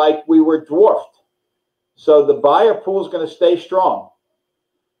look like we were dwarfed. So the buyer pool is going to stay strong.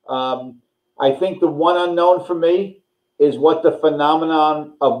 I think the one unknown for me is what the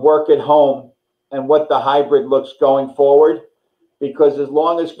phenomenon of work at home and what the hybrid looks going forward. Because as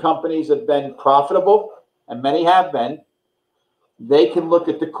long as companies have been profitable, and many have been, they can look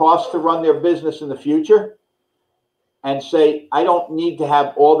at the cost to run their business in the future and say, I don't need to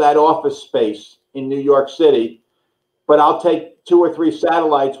have all that office space in New York City, but I'll take 2 or 3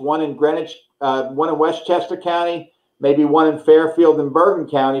 satellites, one in Greenwich, one in Westchester County, maybe one in Fairfield and Bergen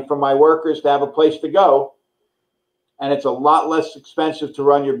County for my workers to have a place to go. And it's a lot less expensive to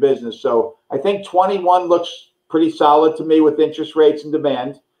run your business. So I think 21 looks pretty solid to me with interest rates and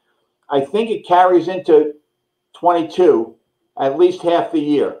demand. I think it carries into 22, at least half the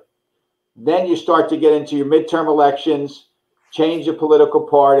year. Then you start to get into your midterm elections, change of political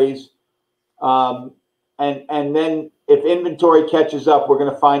parties. And then if inventory catches up, we're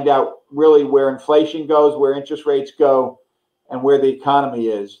going to find out really where inflation goes, where interest rates go, and where the economy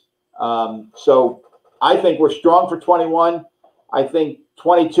is. So I think we're strong for 21. I think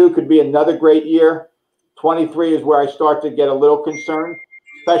 22 could be another great year. 23 is where I start to get a little concerned,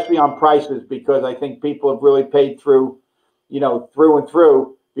 especially on prices, because I think people have really paid through, you know, through and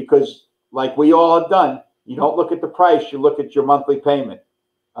through, because like we all have done, you don't look at the price, you look at your monthly payment.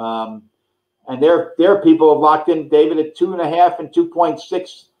 And there are people who have locked in, David, at 2.5 and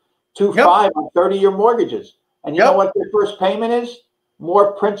 2.625 on 30-year mortgages. And you know what their first payment is?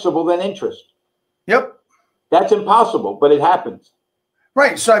 More principal than interest. Yep. That's impossible, but it happens.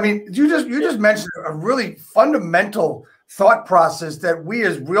 Right. So, I mean, you just mentioned a really fundamental thought process that we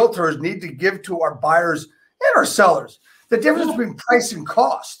as realtors need to give to our buyers and our sellers. The difference between price and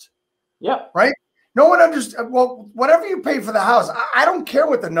cost. Yeah. Right. No one understands. Well, whatever you pay for the house, I don't care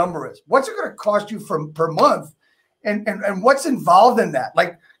what the number is. What's it going to cost you per month? And what's involved in that?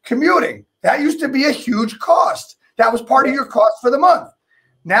 Like commuting, that used to be a huge cost. That was part of your cost for the month.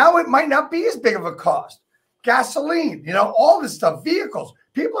 Now it might not be as big of a cost. Gasoline, you know, all this stuff, vehicles.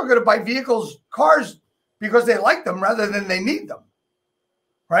 People are going to buy vehicles, cars, because they like them rather than they need them.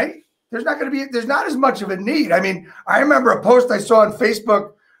 Right? There's not as much of a need. I mean, I remember a post I saw on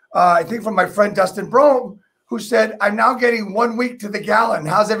Facebook, I think from my friend Dustin Brome, who said, I'm now getting 1 week to the gallon.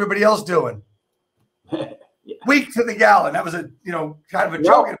 How's everybody else doing? Week to the gallon. That was a, you know, kind of a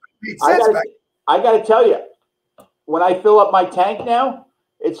joke. I got to tell you, when I fill up my tank now,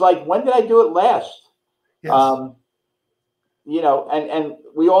 it's like, when did I do it last? Yes. You know, and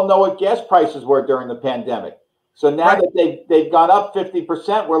we all know what gas prices were during the pandemic. So now that they've gone up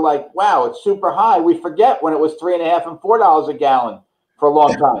 50%, we're like, wow, it's super high. We forget when it was $3.50 and $4 a gallon for a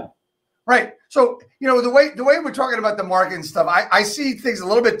long time. Right. So, you know, the way we're talking about the market and stuff, I see things a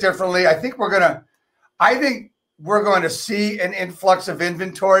little bit differently. I think we're going to see an influx of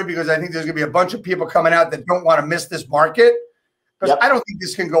inventory, because I think there's going to be a bunch of people coming out that don't want to miss this market, because I don't think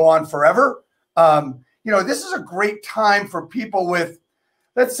this can go on forever. You know, this is a great time for people with,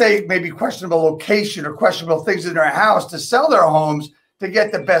 let's say, maybe questionable location or questionable things in their house to sell their homes to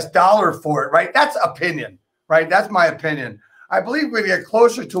get the best dollar for it, right? That's opinion, right? That's my opinion. I believe we're going to get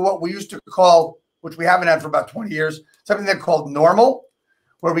closer to what we used to call, which we haven't had for about 20 years, something they called normal,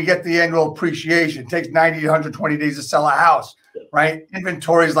 where we get the annual appreciation. It takes 90 to 120 days to sell a house, right?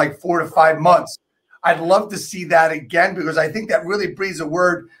 Inventory is like 4 to 5 months. I'd love to see that again, because I think that really breathes a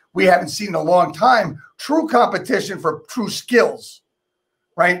word we haven't seen in a long time. True competition for true skills,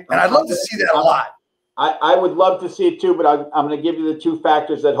 right? And I'd love to see that a lot. I would love to see it too, but I'm going to give you the two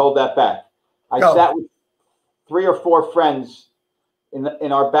factors that hold that back. I sat with 3 or 4 friends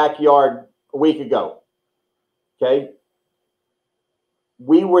in our backyard a week ago. Okay.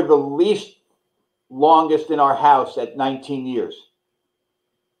 We were the least longest in our house at 19 years.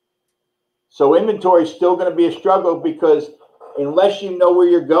 So inventory is still going to be a struggle, because unless you know where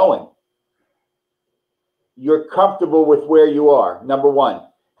you're going, you're comfortable with where you are. Number one.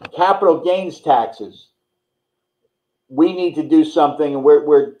 Capital gains taxes. We need to do something, and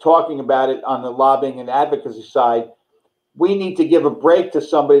we're talking about it on the lobbying and advocacy side. We need to give a break to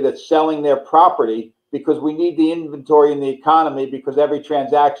somebody that's selling their property, because we need the inventory in the economy, because every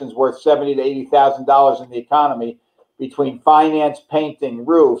transaction is worth $70,000 to $80,000 in the economy, between finance, painting,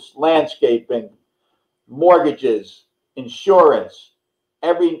 roofs, landscaping, mortgages, insurance,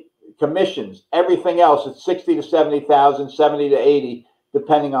 every commissions, everything else. It's 60 to 70,000, 70 to 80,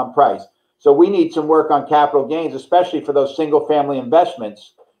 depending on price. So we need some work on capital gains, especially for those single family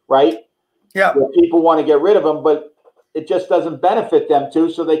investments, right? Yeah. Where people want to get rid of them, but it just doesn't benefit them too.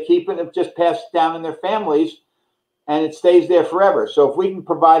 So they keep it and just pass it down in their families, and it stays there forever. So if we can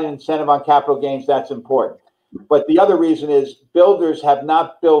provide an incentive on capital gains, that's important. But the other reason is builders have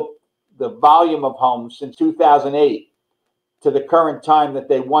not built the volume of homes since 2008 to the current time that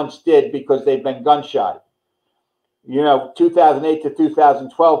they once did, because they've been gun shy. 2008 to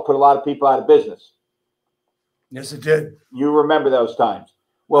 2012 put a lot of people out of business. Yes, it did. You remember those times.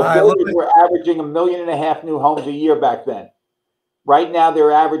 Well, builders were averaging 1.5 million new homes a year back then. Right now,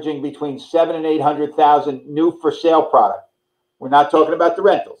 they're averaging between 700,000 and 800,000 new for sale product. We're not talking about the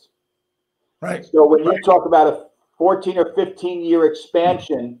rentals. Right. So when you talk about a 14 or 15 year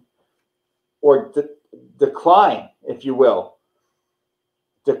expansion or decline, if you will,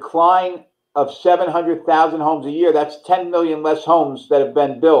 decline of 700,000 homes a year, that's 10 million less homes that have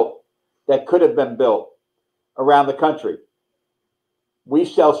been built, that could have been built around the country. We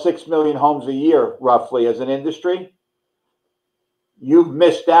sell 6 million homes a year, roughly, as an industry. You've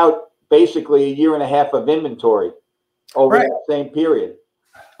missed out basically 1.5 years of inventory over that same period.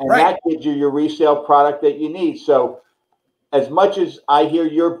 And that gives you your resale product that you need. So as much as I hear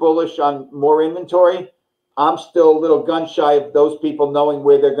you're bullish on more inventory, I'm still a little gun shy of those people knowing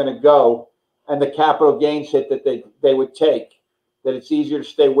where they're going to go and the capital gains hit that they would take, that it's easier to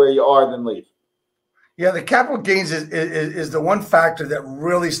stay where you are than leave. Yeah, the capital gains is the one factor that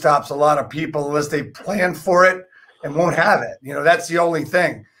really stops a lot of people unless they plan for it and won't have it. That's the only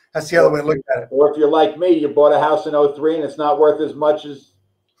thing. That's the other way to look at it. Or if you're like me, you bought a house in 2003 and it's not worth as much as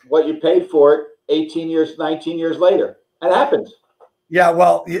what you paid for it 18 years, 19 years later. That happens. Yeah,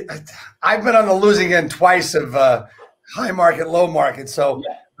 well, I've been on the losing end twice of high market, low market. So,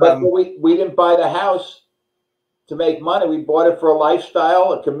 but we didn't buy the house to make money. We bought it for a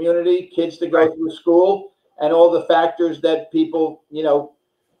lifestyle, a community, kids to go through school, and all the factors that people,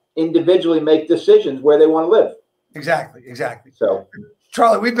 individually make decisions where they want to live. Exactly. So,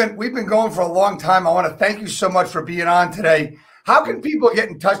 Charlie, we've been going for a long time. I want to thank you so much for being on today. How can people get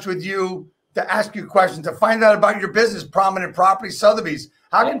in touch with you to ask you questions, to find out about your business, Prominent Property Sotheby's?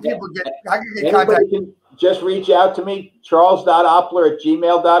 How can people get contact? Can just reach out to me,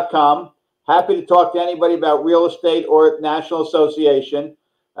 charles.oppler@gmail.com. Happy to talk to anybody about real estate or National Association.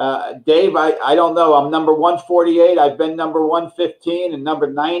 Dave, I don't know. I'm number 148. I've been number 115 and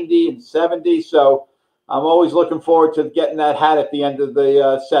number 90 and 70. So I'm always looking forward to getting that hat at the end of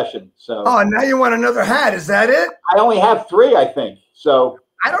the session. So. Oh, now you want another hat? Is that it? I only have 3, I think. So.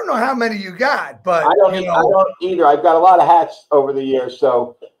 I don't know how many you got, but I don't either. I've got a lot of hats over the years.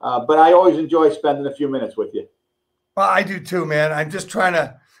 So, but I always enjoy spending a few minutes with you. Well, I do too, man. I'm trying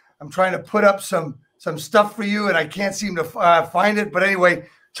to put up some stuff for you, and I can't seem to find it. But anyway,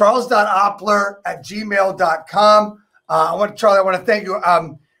 charles.oppler@gmail.com. Charlie, I want to thank you.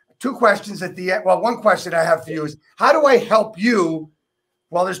 2 questions at the end. Well, one question I have for you is, how do I help you?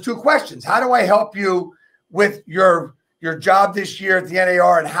 Well, there's 2 questions. How do I help you with your job this year at the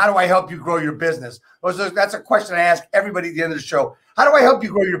NAR, and how do I help you grow your business? That's a question I ask everybody at the end of the show. How do I help you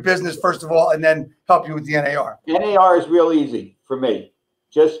grow your business, first of all, and then help you with the NAR? NAR is real easy for me.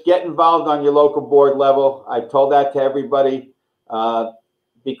 Just get involved on your local board level. I've told that to everybody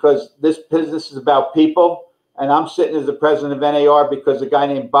because this business is about people. And I'm sitting as the president of NAR because a guy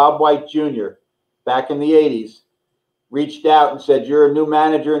named Bob White Jr. back in the 80s reached out and said, "You're a new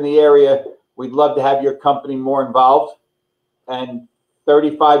manager in the area. We'd love to have your company more involved." And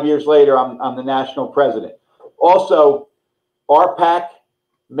 35 years later, I'm the national president. Also, RPAC,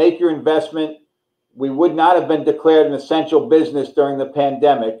 make your investment. We would not have been declared an essential business during the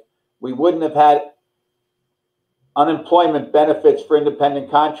pandemic. We wouldn't have had unemployment benefits for independent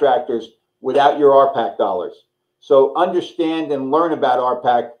contractors without your RPAC dollars. So understand and learn about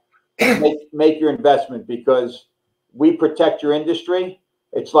RPAC and make your investment, because we protect your industry.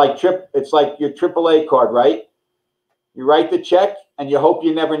 It's like your AAA card, right? You write the check and you hope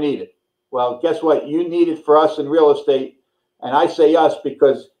you never need it. Well, guess what? You need it for us in real estate. And I say us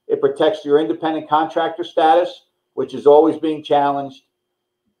because it protects your independent contractor status, which is always being challenged,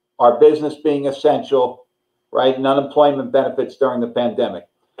 our business being essential, right? And unemployment benefits during the pandemic.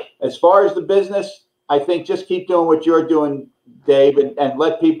 As far as the business, I think just keep doing what you're doing, Dave, and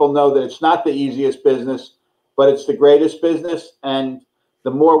let people know that it's not the easiest business, but it's the greatest business. And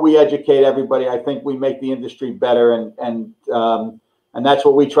the more we educate everybody, I think we make the industry better. And that's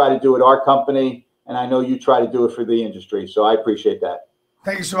what we try to do at our company. And I know you try to do it for the industry. So I appreciate that.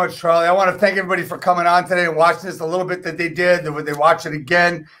 Thank you so much, Charlie. I want to thank everybody for coming on today and watching this a little bit that they did. Would they watch it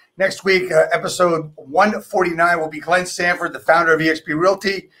again? Next week, episode 149 will be Glenn Sanford, the founder of eXp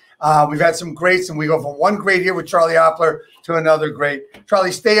Realty. We've had some greats, and we go from one great here with Charlie Oppler to another great.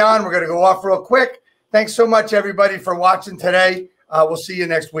 Charlie, stay on. We're going to go off real quick. Thanks so much, everybody, for watching today. We'll see you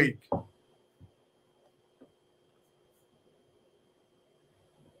next week.